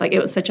life. Like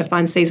it was such a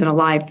fun season of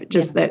life,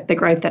 just the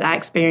growth that I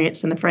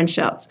experienced and the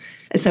friendships.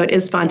 And so it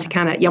is fun to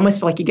kind of, you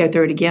almost feel like you go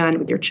through it again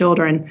with your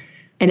children.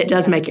 And it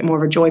does make it more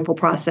of a joyful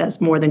process,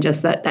 more than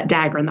just that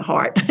dagger in the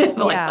heart.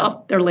 Like,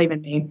 oh, they're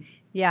leaving me.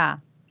 Yeah.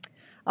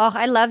 Oh,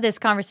 I love this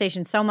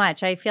conversation so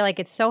much. I feel like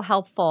it's so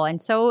helpful.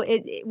 And so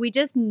we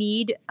just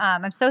need,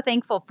 I'm so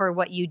thankful for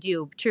what you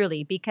do,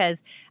 truly,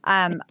 because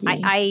I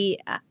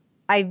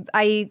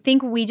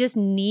think we just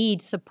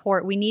need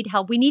support. We need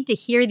help. We need to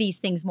hear these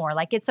things more.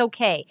 Like it's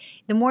okay.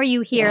 The more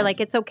you hear,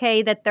 like it's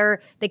okay that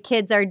the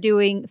kids are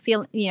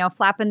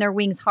flapping their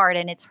wings hard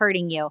and it's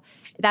hurting you.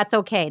 That's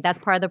okay. That's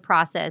part of the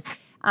process.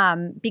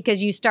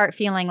 Because you start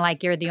feeling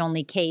like you're the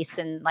only case,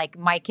 and like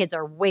my kids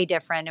are way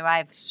different. And I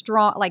have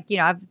strong,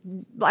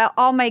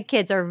 all my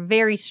kids are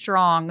very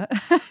strong,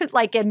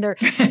 like in their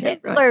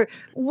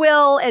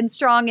will and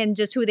strong in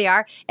just who they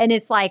are. And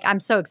it's like, I'm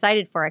so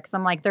excited for it because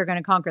I'm like, they're going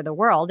to conquer the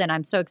world. And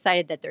I'm so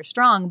excited that they're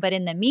strong. But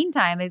in the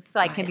meantime, it's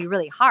like, can be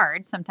really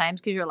hard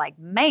sometimes because you're like,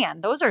 man,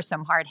 those are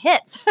some hard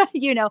hits, but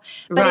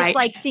it's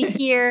like to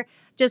hear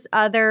just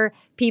other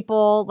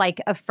people like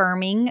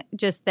affirming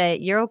just that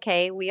you're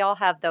okay. We all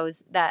have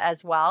that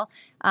as well,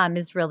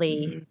 is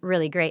really,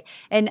 really great.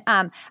 And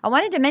I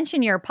wanted to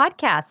mention your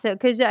podcast. So,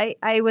 because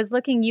I was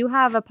looking, you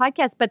have a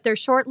podcast, but they're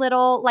short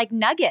little like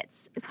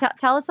nuggets. So,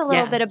 tell us a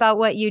little bit about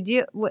what you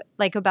do,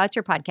 about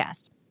your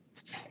podcast.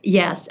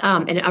 Yes.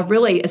 And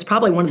it's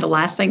probably one of the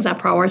last things I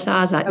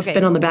prioritize. It's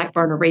been on the back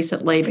burner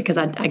recently because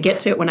I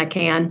get to it when I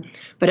can,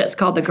 but it's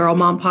called the Girl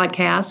Mom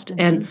Podcast. Mm-hmm.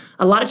 And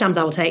a lot of times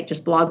I will take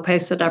just blog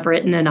posts that I've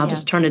written and I'll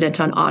just turn it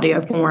into an audio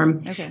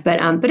form. Okay.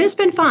 But it's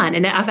been fun.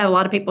 And I've had a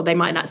lot of people, they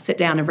might not sit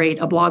down and read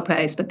a blog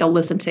post, but they'll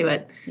listen to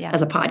it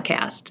as a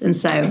podcast. And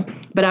so,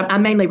 but I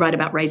mainly write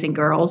about raising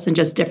girls and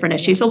just different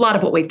issues. A lot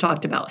of what we've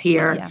talked about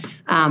here,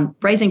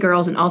 raising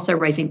girls and also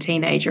raising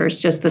teenagers,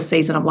 just the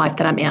season of life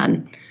that I'm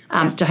in.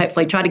 To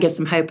hopefully try to give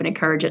some hope and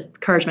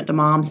encouragement to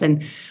moms.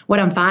 And what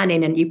I'm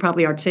finding, and you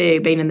probably are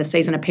too, being in the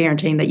season of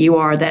parenting that you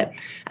are, that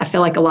I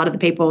feel like a lot of the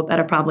people that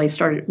have probably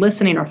started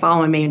listening or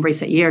following me in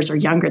recent years are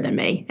younger than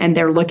me. And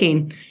they're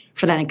looking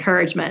for that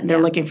encouragement and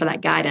they're looking for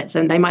that guidance.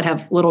 And they might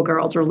have little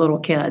girls or little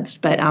kids.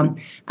 But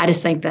I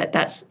just think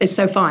that it's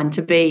so fun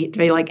to be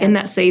like in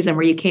that season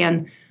where you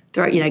can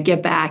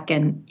give back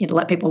and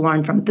let people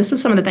learn from. This is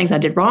some of the things I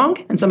did wrong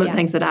and some of the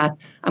things that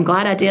I'm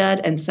glad I did.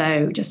 And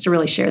so just to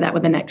really share that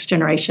with the next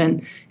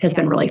generation has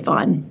been really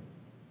fun.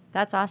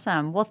 That's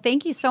awesome. Well,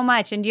 thank you so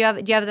much. And do you have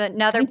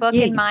another book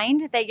in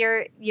mind that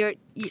you're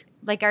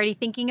like already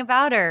thinking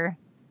about, or?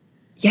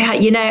 Yeah,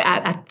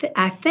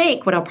 I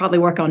think what I'll probably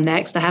work on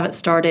next, I haven't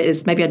started,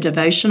 is maybe a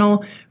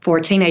devotional for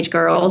teenage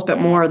girls, but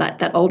more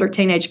that older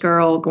teenage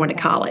girl going to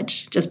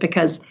college, just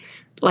because,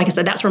 like I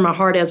said, that's where my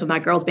heart is with my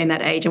girls being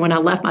that age. And when I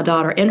left my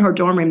daughter in her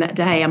dorm room that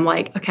day, I'm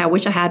like, okay, I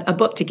wish I had a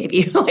book to give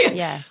you.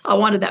 Yes. I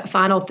wanted that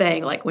final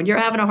thing. Like, when you're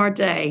having a hard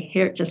day,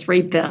 here, just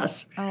read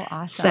this. Oh,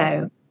 awesome.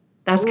 So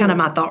that's kind of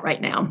my thought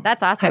right now.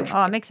 That's awesome. Hopefully.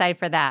 Oh, I'm excited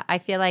for that. I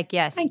feel like,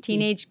 yes, Thank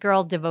teenage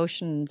girl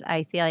devotions,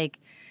 I feel like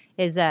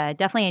is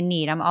definitely a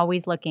need. I'm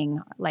always looking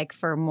like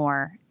for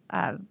more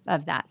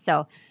of that.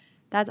 So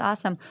that's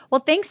awesome. Well,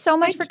 thanks so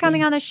much for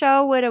coming on the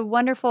show. What a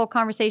wonderful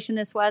conversation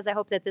this was. I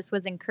hope that this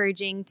was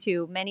encouraging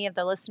to many of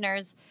the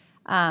listeners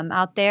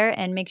out there.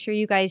 And make sure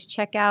you guys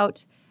check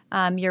out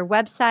your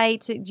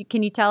website.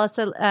 Can you tell us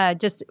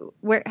just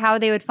how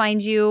they would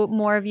find you,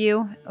 more of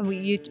you?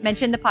 You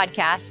mentioned the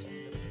podcast.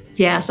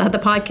 Yes, I have the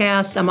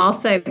podcast. I'm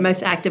also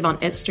most active on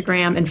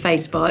Instagram and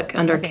Facebook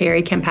under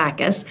Kari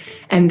Kampakis.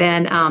 And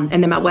then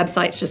my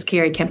website's just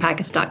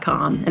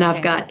karikampakis.com. And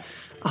I've got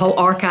a whole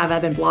archive.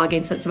 I've been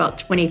blogging since about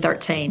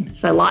 2013.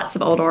 So lots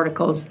of old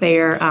articles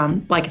there.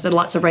 Like I said,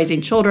 lots of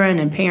raising children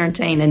and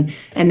parenting,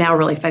 and now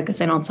really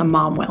focusing on some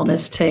mom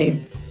wellness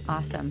too.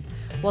 Awesome.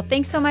 Well,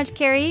 thanks so much,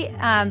 Kari.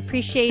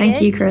 Appreciate it.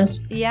 Thank you, Chris.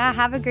 Yeah,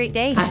 have a great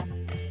day.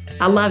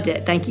 I loved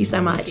it. Thank you so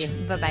much.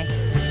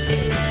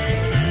 Bye-bye.